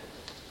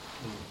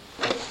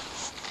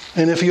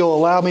 And if you'll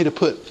allow me to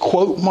put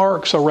quote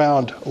marks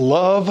around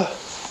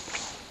love,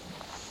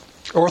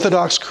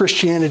 Orthodox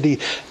Christianity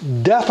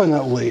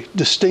definitely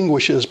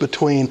distinguishes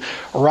between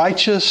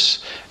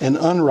righteous and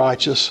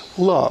unrighteous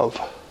love.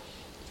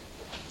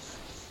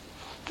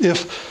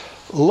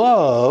 If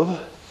love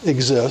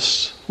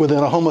exists within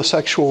a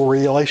homosexual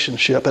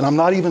relationship, and I'm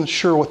not even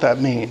sure what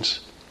that means,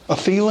 a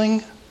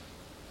feeling,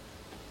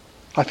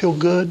 I feel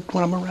good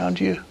when I'm around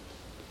you.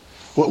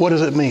 What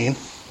does it mean?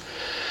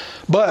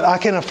 But I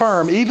can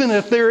affirm, even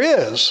if there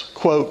is,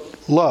 quote,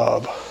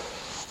 love,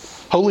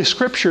 Holy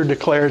Scripture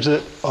declares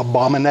it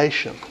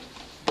abomination.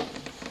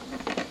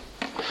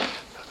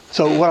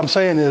 So what I'm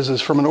saying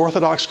is from an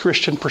Orthodox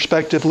Christian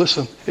perspective,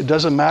 listen, it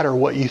doesn't matter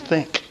what you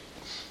think.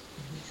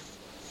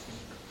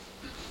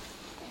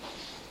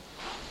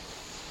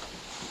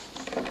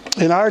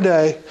 In our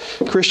day,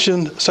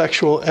 Christian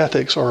sexual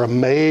ethics are a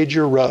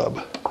major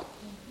rub.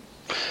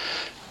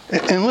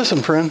 And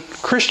listen, friend,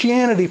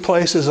 Christianity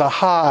places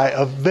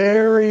a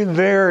very,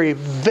 very,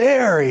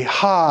 very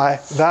high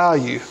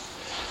value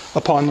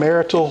upon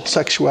marital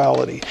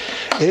sexuality.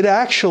 It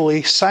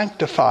actually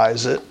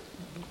sanctifies it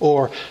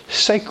or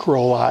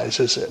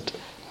sacralizes it.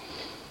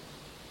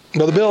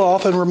 Brother Bill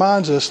often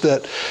reminds us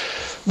that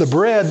the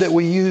bread that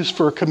we use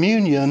for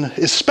communion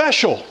is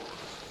special,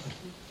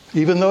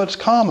 even though it's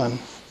common.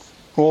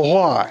 Well,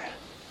 why?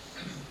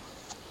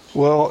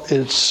 Well,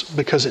 it's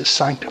because it's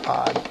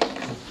sanctified.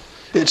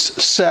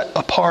 It's set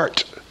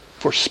apart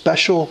for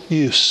special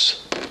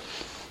use.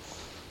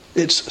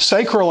 It's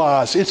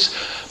sacralized.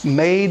 It's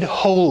made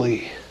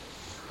holy.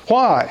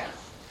 Why?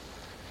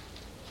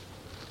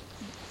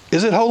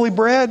 Is it holy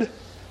bread?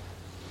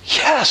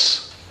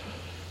 Yes.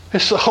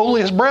 It's the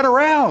holiest bread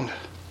around.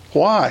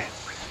 Why?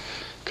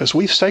 Because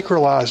we've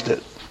sacralized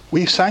it.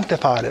 We've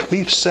sanctified it.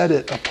 We've set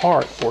it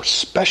apart for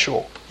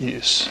special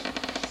use.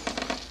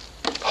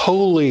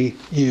 Holy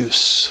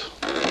use.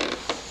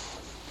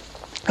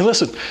 And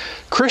listen,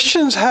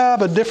 Christians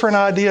have a different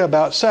idea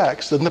about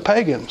sex than the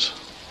pagans.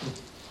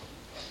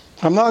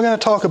 I'm not going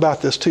to talk about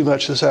this too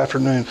much this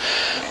afternoon,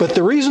 but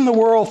the reason the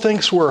world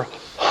thinks we're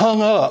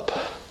hung up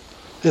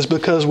is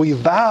because we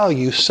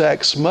value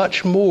sex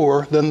much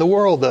more than the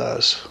world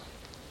does.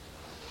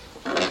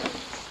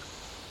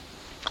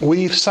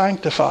 We've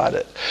sanctified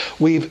it.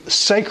 We've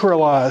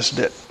sacralized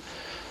it.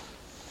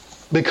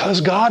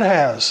 Because God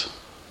has.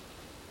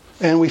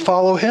 And we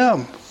follow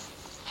Him.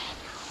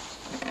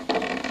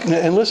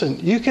 And listen,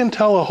 you can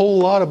tell a whole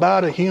lot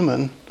about a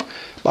human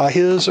by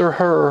his or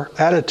her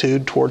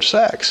attitude towards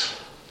sex.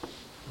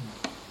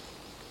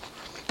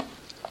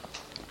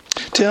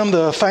 Tim,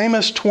 the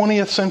famous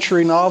 20th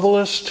century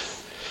novelist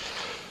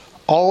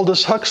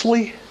Aldous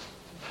Huxley,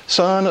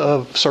 son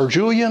of Sir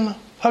Julian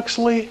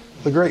Huxley,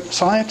 the great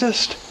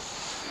scientist.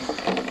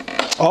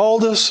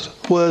 Aldous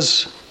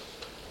was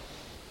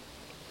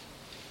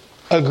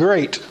a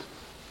great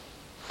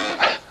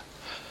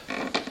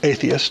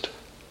atheist,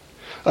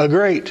 a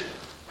great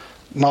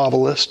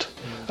novelist,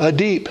 a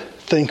deep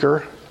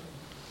thinker,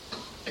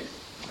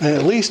 and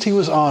at least he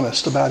was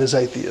honest about his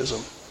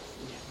atheism.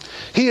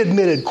 He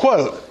admitted,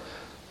 quote,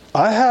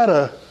 "I had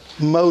a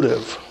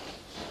motive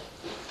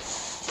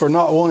for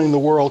not wanting the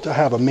world to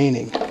have a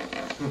meaning,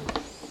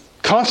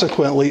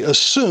 consequently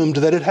assumed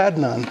that it had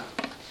none,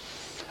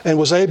 and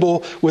was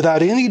able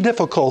without any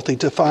difficulty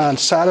to find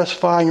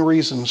satisfying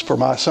reasons for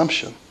my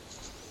assumption.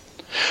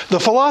 The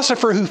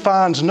philosopher who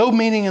finds no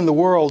meaning in the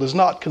world is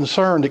not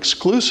concerned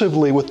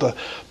exclusively with the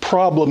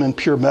problem in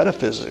pure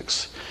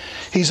metaphysics.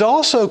 He's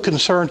also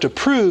concerned to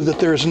prove that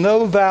there is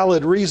no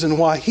valid reason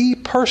why he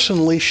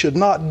personally should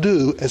not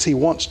do as he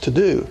wants to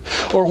do,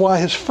 or why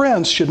his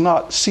friends should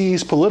not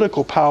seize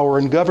political power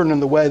and govern in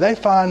the way they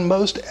find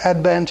most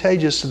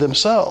advantageous to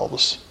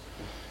themselves.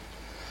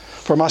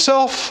 For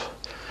myself,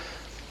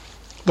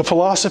 the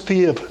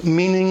philosophy of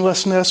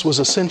meaninglessness was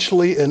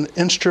essentially an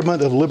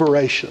instrument of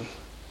liberation,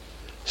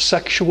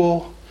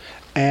 sexual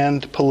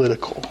and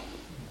political."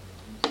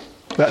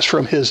 That's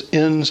from his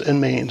Ends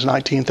and Means,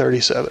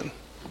 1937.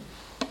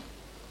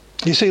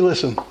 You see,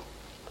 listen,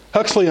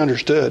 Huxley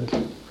understood.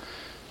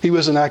 He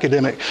was an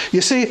academic. You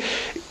see,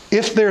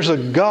 if there's a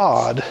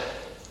God,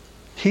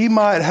 He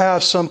might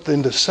have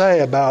something to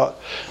say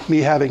about me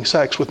having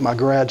sex with my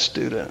grad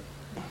student.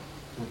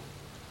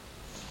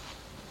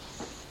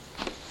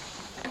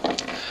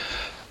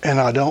 And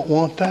I don't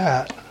want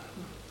that.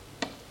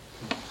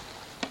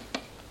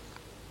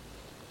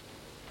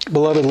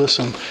 Beloved,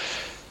 listen.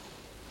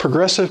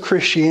 Progressive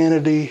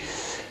Christianity,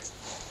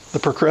 the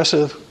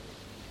progressive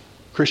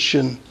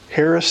Christian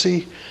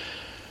heresy,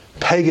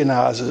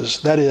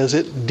 paganizes, that is,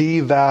 it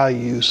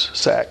devalues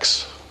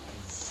sex,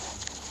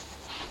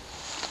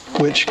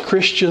 which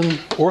Christian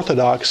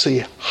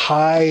orthodoxy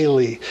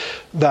highly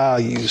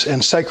values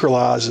and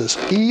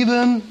sacralizes,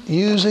 even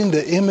using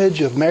the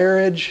image of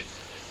marriage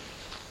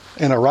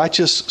and a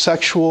righteous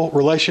sexual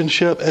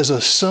relationship as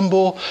a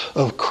symbol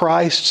of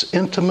Christ's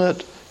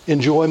intimate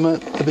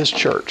enjoyment of His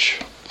church.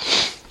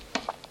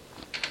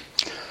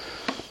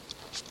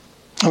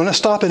 I'm going to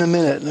stop in a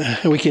minute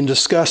and we can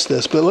discuss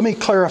this, but let me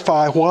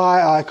clarify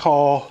why I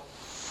call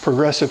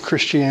progressive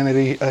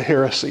Christianity a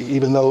heresy,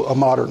 even though a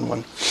modern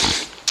one.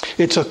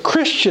 It's a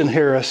Christian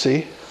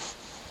heresy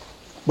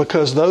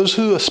because those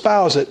who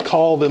espouse it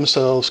call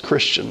themselves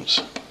Christians.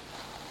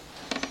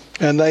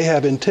 And they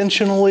have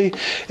intentionally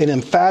and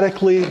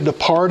emphatically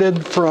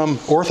departed from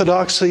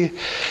orthodoxy,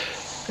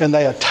 and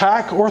they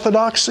attack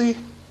orthodoxy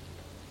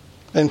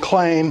and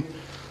claim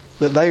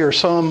that they are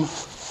some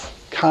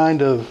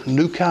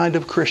new kind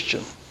of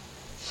Christian.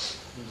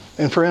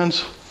 And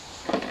friends,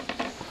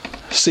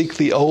 seek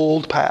the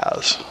old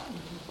paths.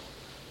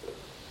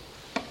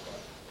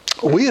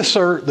 We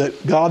assert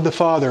that God the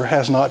Father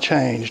has not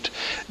changed.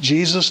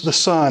 Jesus the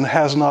Son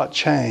has not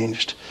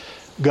changed.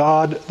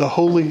 God the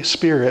Holy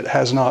Spirit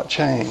has not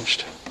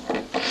changed.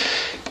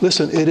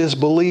 Listen, it is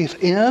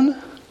belief in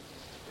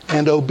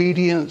and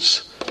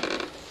obedience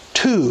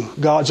to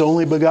God's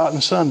only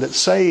begotten Son that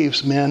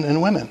saves men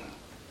and women.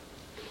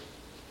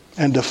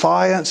 And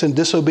defiance and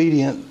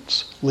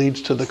disobedience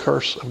leads to the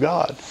curse of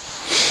God.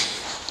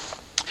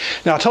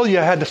 Now, I told you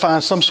I had to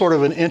find some sort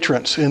of an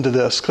entrance into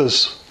this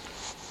because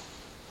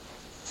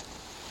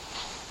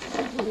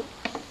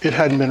it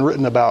hadn't been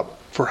written about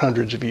for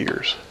hundreds of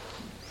years.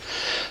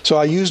 So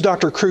I used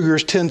Dr.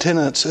 Kruger's 10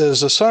 Tenets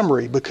as a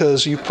summary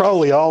because you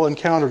probably all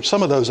encountered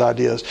some of those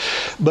ideas.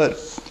 But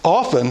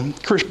often,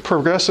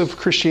 progressive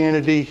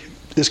Christianity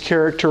is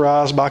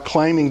characterized by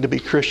claiming to be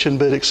Christian,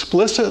 but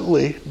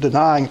explicitly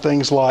denying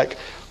things like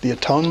the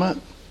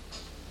atonement,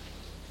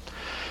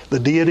 the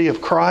deity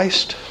of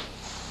Christ,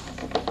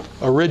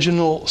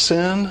 original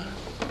sin,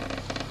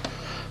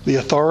 the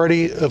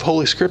authority of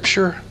Holy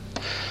Scripture,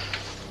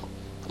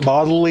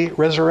 bodily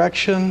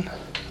resurrection,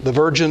 the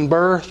virgin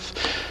birth,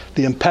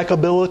 the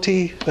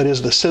impeccability, that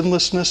is the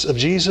sinlessness of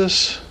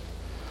Jesus,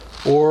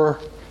 or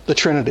the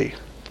Trinity.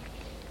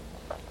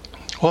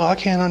 Well, I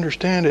can't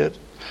understand it,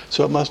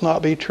 so it must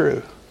not be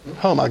true.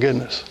 Oh my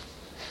goodness.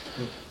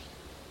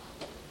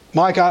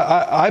 Mike,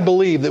 I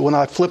believe that when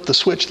I flip the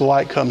switch, the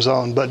light comes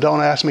on, but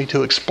don't ask me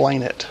to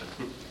explain it.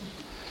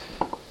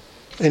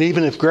 And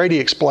even if Grady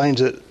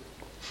explains it,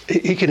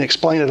 he can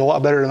explain it a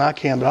lot better than I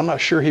can, but I'm not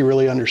sure he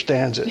really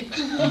understands it.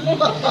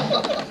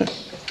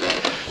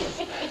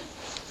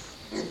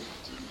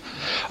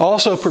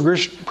 Also,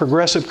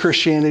 progressive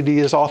Christianity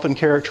is often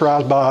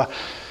characterized by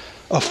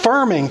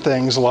affirming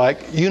things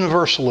like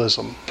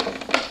universalism,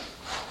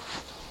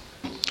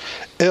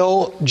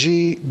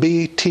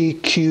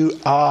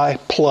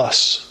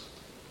 LGBTQI+.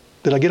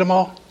 Did I get them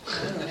all?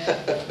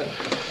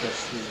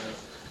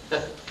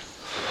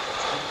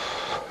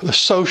 The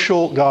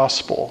social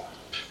gospel.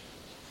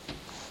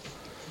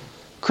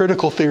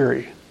 Critical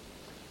theory,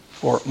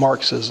 or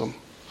Marxism.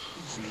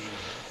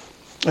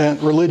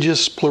 And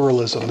religious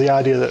pluralism. The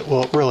idea that,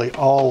 well, really,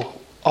 all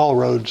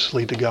roads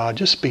lead to God.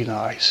 Just be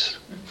nice.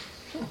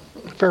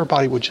 If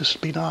everybody would just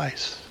be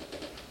nice.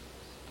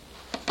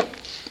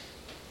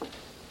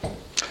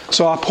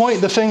 So I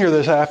point the finger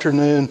this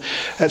afternoon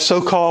at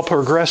so-called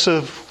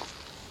progressive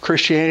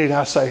Christianity, and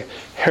I say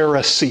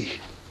heresy.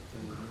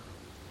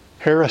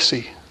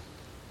 Heresy.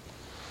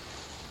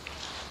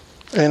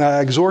 And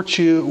I exhort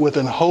you with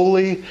an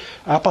holy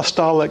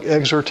apostolic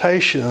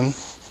exhortation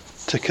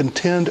to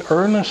contend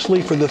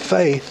earnestly for the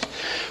faith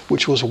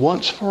which was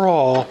once for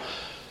all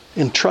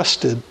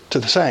entrusted to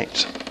the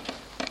saints.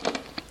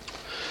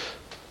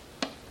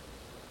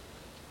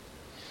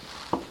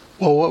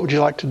 Well, what would you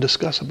like to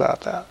discuss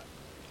about that?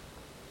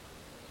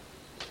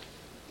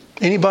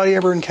 Anybody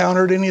ever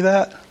encountered any of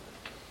that?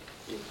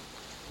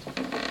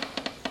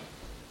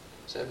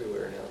 It's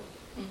everywhere now.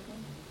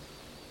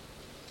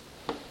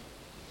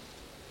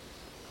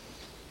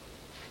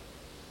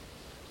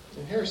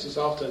 And heresy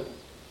often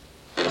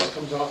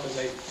comes off as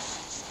a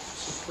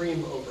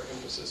supreme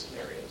overemphasis in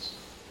areas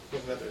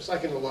given others.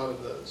 Like in a lot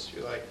of those,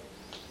 you're like,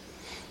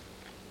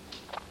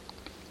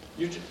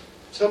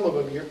 some of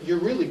them you're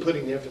really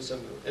putting the emphasis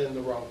in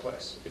the wrong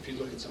place if you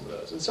look at some of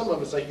those. And some of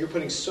them it's like you're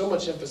putting so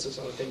much emphasis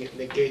on a thing it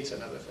negates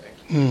another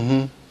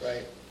thing,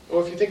 right?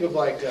 Or if you think of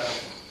like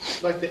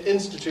the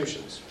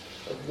institutions,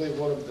 I believe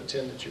one of the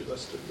 10 that you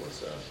listed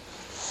was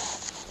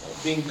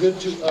being good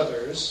to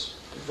others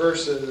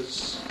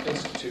versus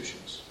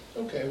institutions.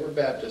 Okay, we're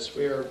Baptists.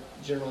 We are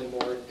generally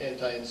more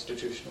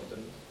anti-institutional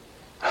than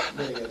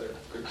many other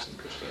groups in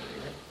Christianity,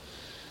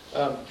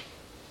 right?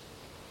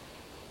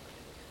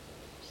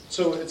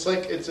 So it's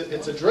like it's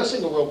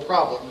addressing a real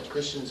problem that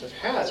Christians have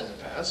had in the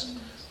past,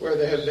 where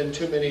there have been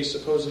too many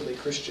supposedly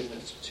Christian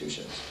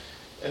institutions,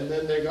 and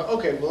then they go,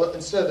 okay, well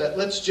instead of that,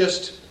 let's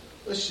just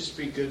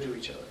be good to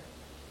each other,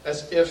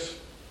 as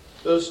if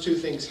those two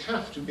things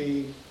have to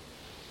be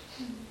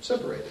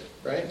separated,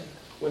 right?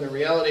 When in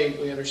reality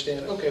we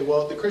understand, okay,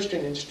 well the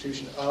Christian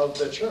institution of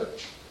the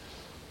church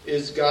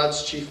is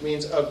God's chief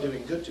means of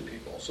doing good to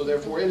people. So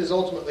therefore it is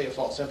ultimately a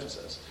false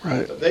emphasis.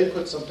 Right. But they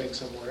put something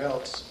somewhere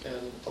else,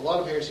 and a lot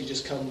of heresy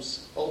just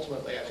comes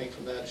ultimately, I think,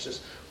 from that. It's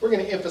just, we're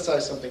going to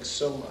emphasize something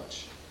so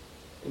much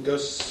and go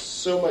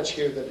so much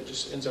here that it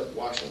just ends up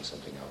washing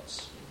something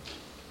else.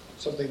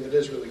 Something that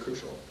is really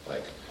crucial.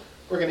 Like,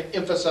 we're going to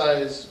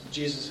emphasize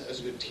Jesus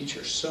as a good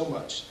teacher so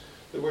much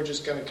that we're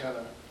just going to kind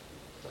of,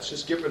 let's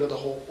just get rid of the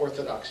whole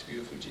orthodox view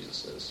of who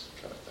Jesus is,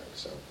 kind of thing.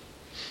 So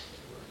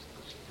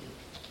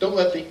don't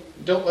let the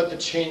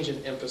change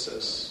in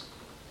emphasis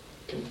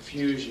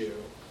confuse you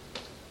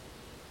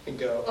and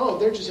go, oh,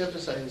 they're just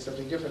emphasizing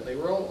something differently.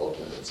 We're all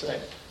ultimately the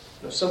same.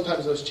 You know,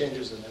 sometimes those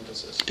changes in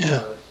emphasis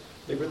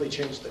they really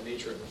change the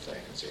nature of the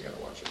thing, and so you got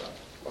to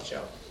watch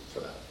out for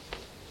that.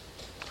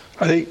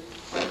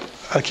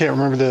 I can't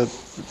remember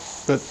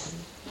but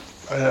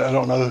I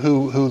don't know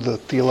who the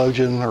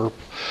theologian or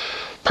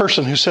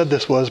person who said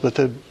this was, but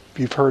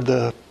you've heard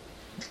the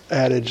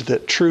adage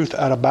that truth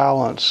out of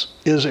balance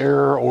is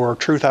error, or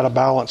truth out of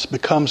balance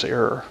becomes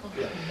error.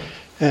 Yeah.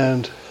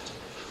 And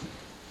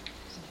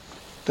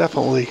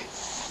definitely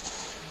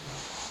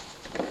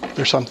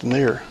there's something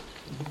there.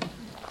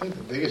 I think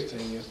the biggest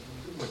thing is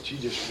what you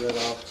just read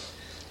off.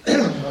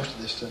 Most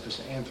of this stuff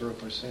is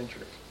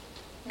anthropocentric.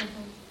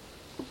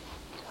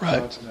 Right.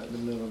 God's not in the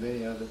middle of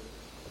any of it.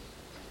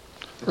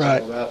 It's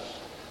right. all about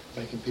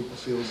making people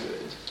feel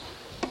good.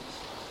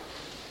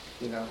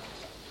 You know,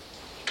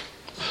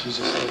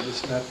 Jesus said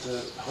it's not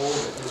the whole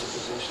that has a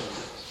position of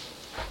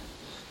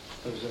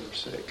those that are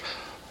sick.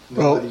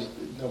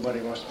 Nobody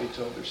wants to be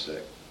told they're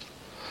sick.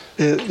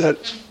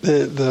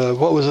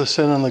 What was the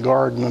sin in the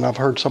garden? And I've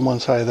heard someone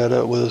say that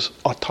it was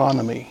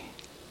autonomy,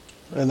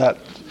 and that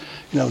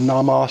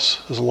nomos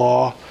is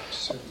law,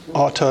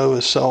 auto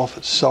is self,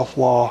 it's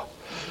self-law,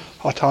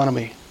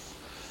 autonomy.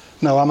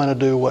 No, I'm going to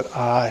do what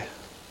I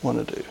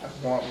want to do.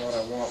 I want what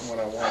I want when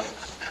I want it.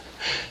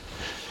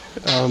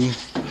 How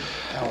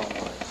I want it.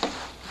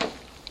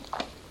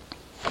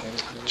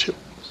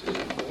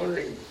 I'm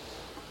wondering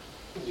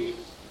the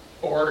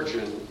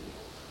origin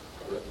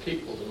of the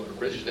people who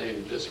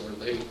originated this. Were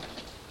they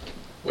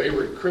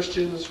wayward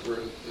Christians? Were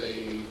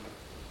they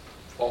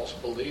false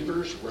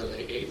believers? Were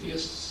they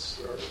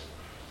atheists?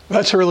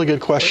 That's a really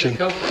good question.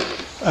 Where did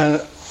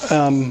they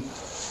come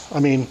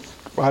from?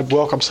 I'd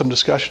welcome some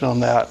discussion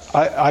on that.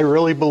 I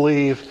really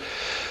believe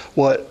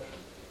what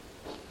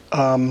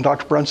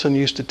Dr. Brunson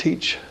used to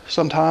teach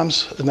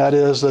sometimes, and that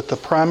is that the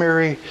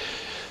primary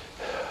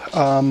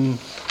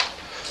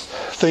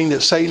thing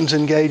that Satan's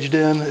engaged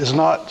in is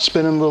not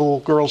spinning little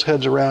girls'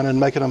 heads around and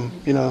making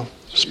them,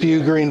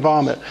 spew green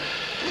vomit.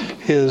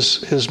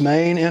 His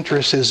main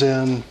interest is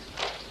in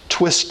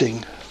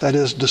twisting, that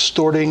is,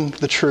 distorting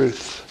the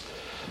truth,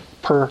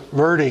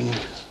 perverting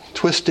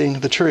twisting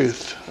the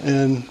truth.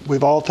 And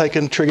we've all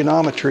taken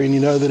trigonometry, and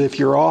you know that if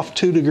you're off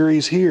 2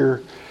 degrees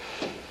here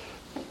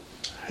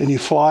and you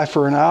fly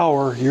for an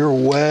hour, you're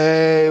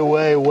way,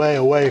 way, way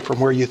away from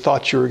where you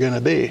thought you were going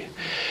to be.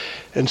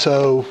 And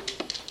so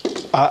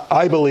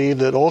I believe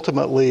that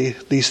ultimately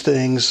these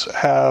things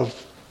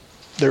have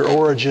their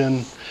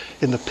origin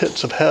in the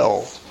pits of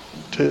hell,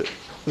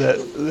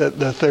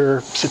 that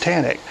they're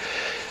satanic.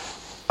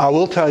 I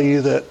will tell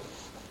you that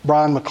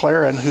Brian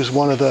McLaren, who's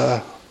one of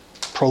the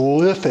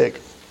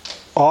prolific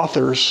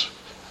authors,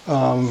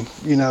 and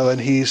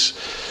he's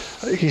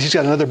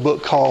got another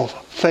book called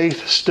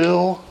Faith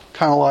Still,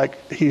 kind of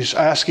like he's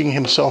asking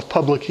himself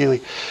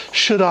publicly,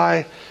 should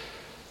I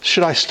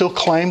still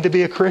claim to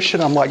be a Christian?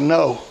 I'm like,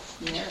 no.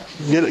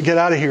 Get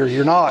out of here.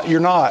 You're not.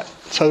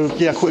 So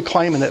yeah, quit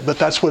claiming it. But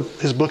that's what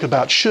his book is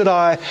about. Should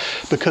I,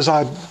 because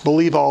I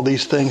believe all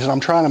these things and I'm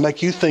trying to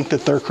make you think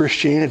that they're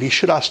Christianity,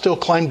 should I still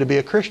claim to be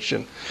a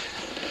Christian?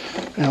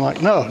 And I'm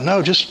like,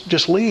 no,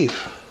 just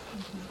leave.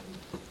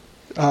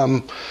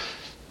 I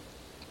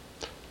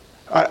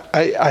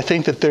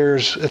think that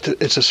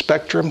it's a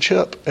spectrum,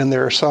 Chip, and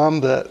there are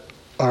some that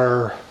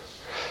are,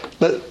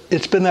 but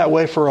it's been that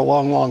way for a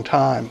long, long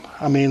time.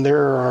 I mean,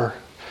 there are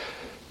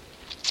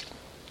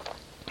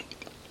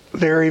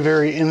very,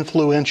 very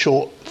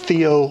influential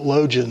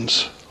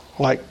theologians,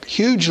 like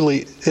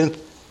hugely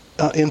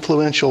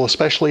influential,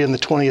 especially in the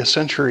 20th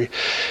century,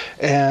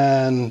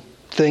 and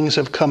things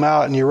have come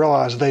out, and you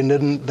realize they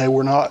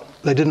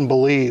didn't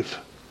believe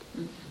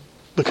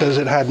because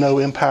it had no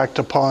impact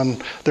upon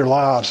their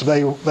lives.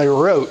 They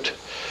wrote,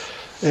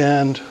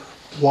 and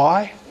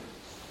why?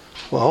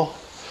 Well,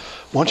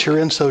 once you're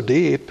in so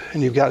deep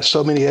and you've got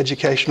so many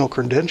educational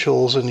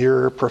credentials and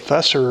you're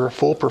a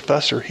full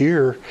professor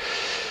here,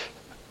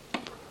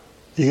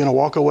 you're going to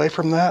walk away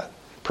from that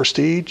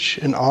prestige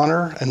and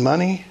honor and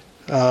money?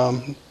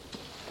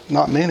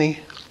 Not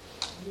many.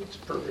 It's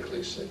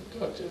perfectly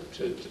seductive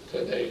to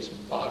today's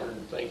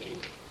modern thinking.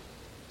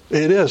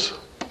 It is.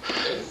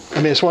 I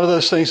mean, it's one of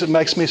those things that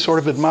makes me sort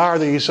of admire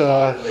these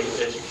vows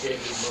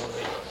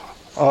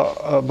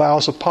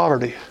of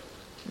poverty.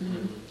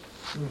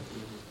 Mm-hmm.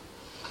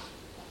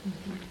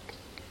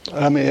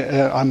 I mean,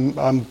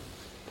 I'm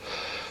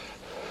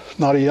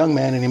not a young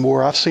man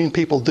anymore. I've seen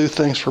people do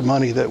things for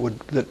money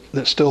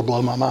that still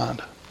blow my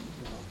mind.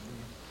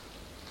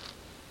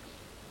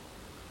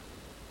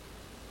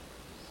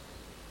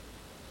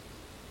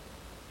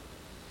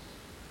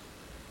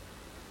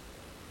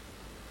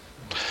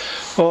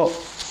 Well,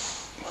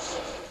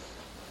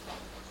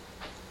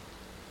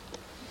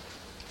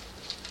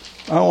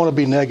 I don't want to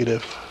be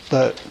negative,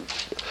 but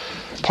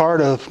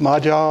part of my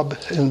job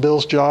and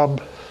Bill's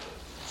job,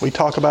 we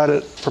talk about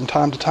it from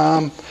time to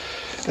time,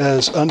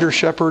 as under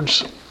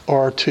shepherds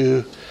are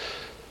to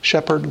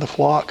shepherd the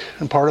flock,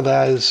 and part of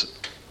that is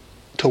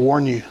to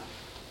warn you.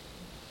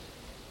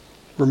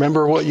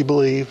 Remember what you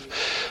believe,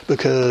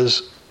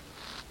 because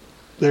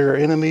there are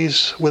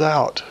enemies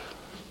without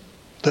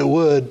that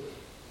would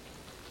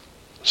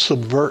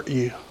subvert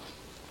you.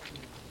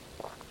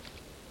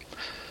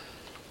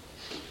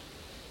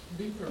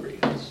 Be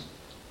Bereans.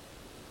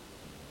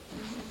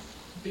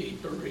 Be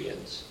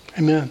Bereans.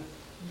 Amen.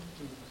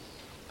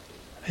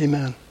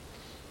 Amen.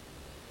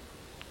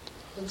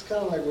 It's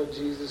kind of like what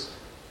Jesus,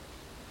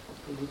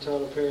 when he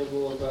taught a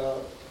parable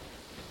about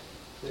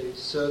they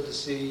sowed the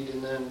seed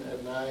and then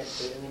at night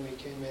the enemy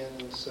came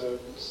in and sowed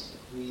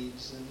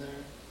weeds in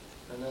there.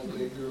 And as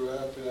they grew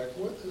up, they're like,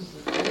 what is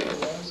the deal?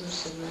 Why is there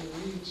so many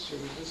weeds?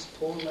 Should we just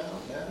pull them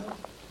out now?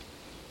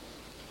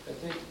 I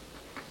think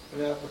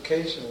an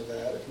application of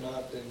that, if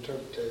not the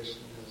interpretation,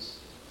 is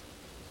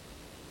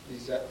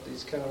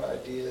these kind of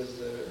ideas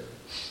that are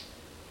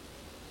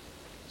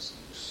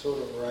sort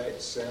of right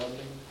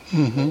sounding.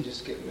 Mm-hmm. They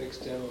just get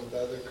mixed in with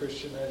other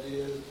Christian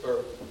ideas,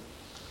 or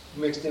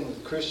mixed in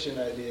with Christian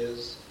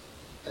ideas,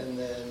 and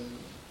then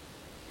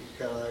you're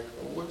kind of like,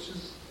 well, which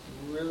is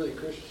really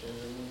Christian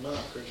and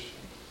not Christian?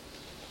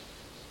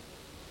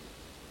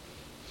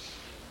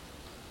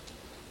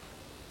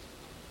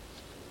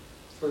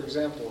 For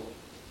example,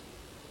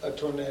 a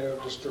tornado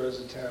destroys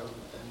a town,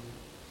 and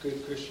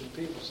good Christian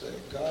people say,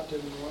 God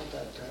didn't want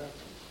that to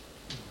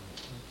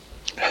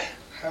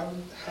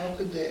happen. How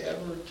could they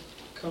ever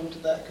come to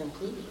that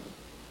conclusion?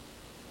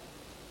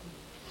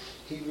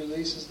 He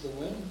releases the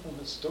wind from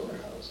its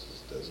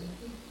storehouses, doesn't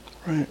he?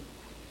 Right.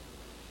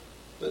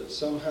 But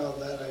somehow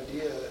that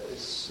idea is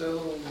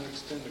so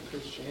mixed into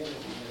Christianity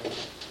now.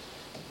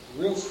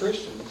 Real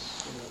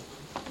Christians,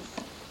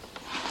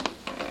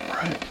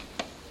 Right.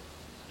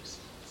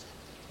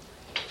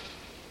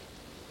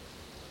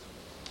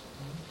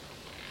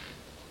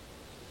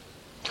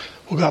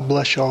 Well, God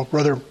bless y'all.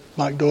 Brother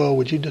Mike Doyle,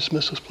 would you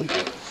dismiss us, please?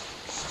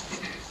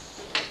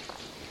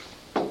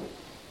 Dear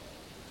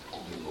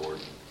Lord,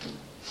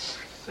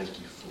 thank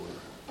you for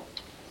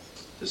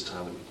this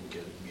time that we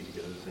can be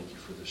together. Thank you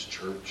for this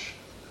church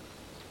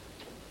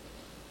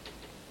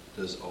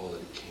that does all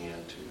that it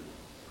can to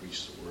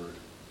preach the word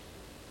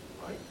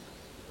in right,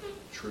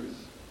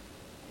 truth,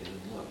 and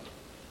in love.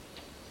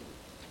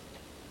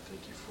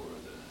 Thank you for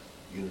the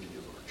unity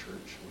of our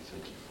church. We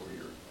thank you for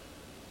your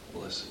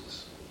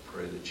blessings. We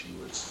pray that you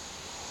would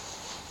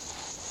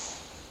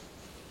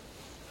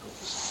help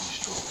us to be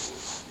strong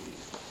and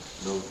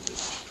to know the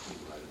difference between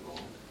right and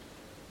wrong,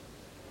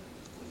 and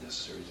when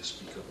necessary to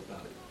speak up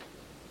about it.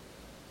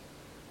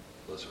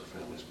 Bless our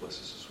families, bless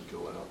us as we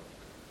go out.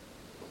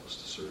 Help us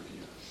to serve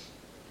you.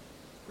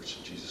 For it's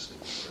in Jesus' name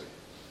we pray.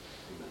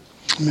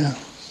 Amen.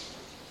 Amen.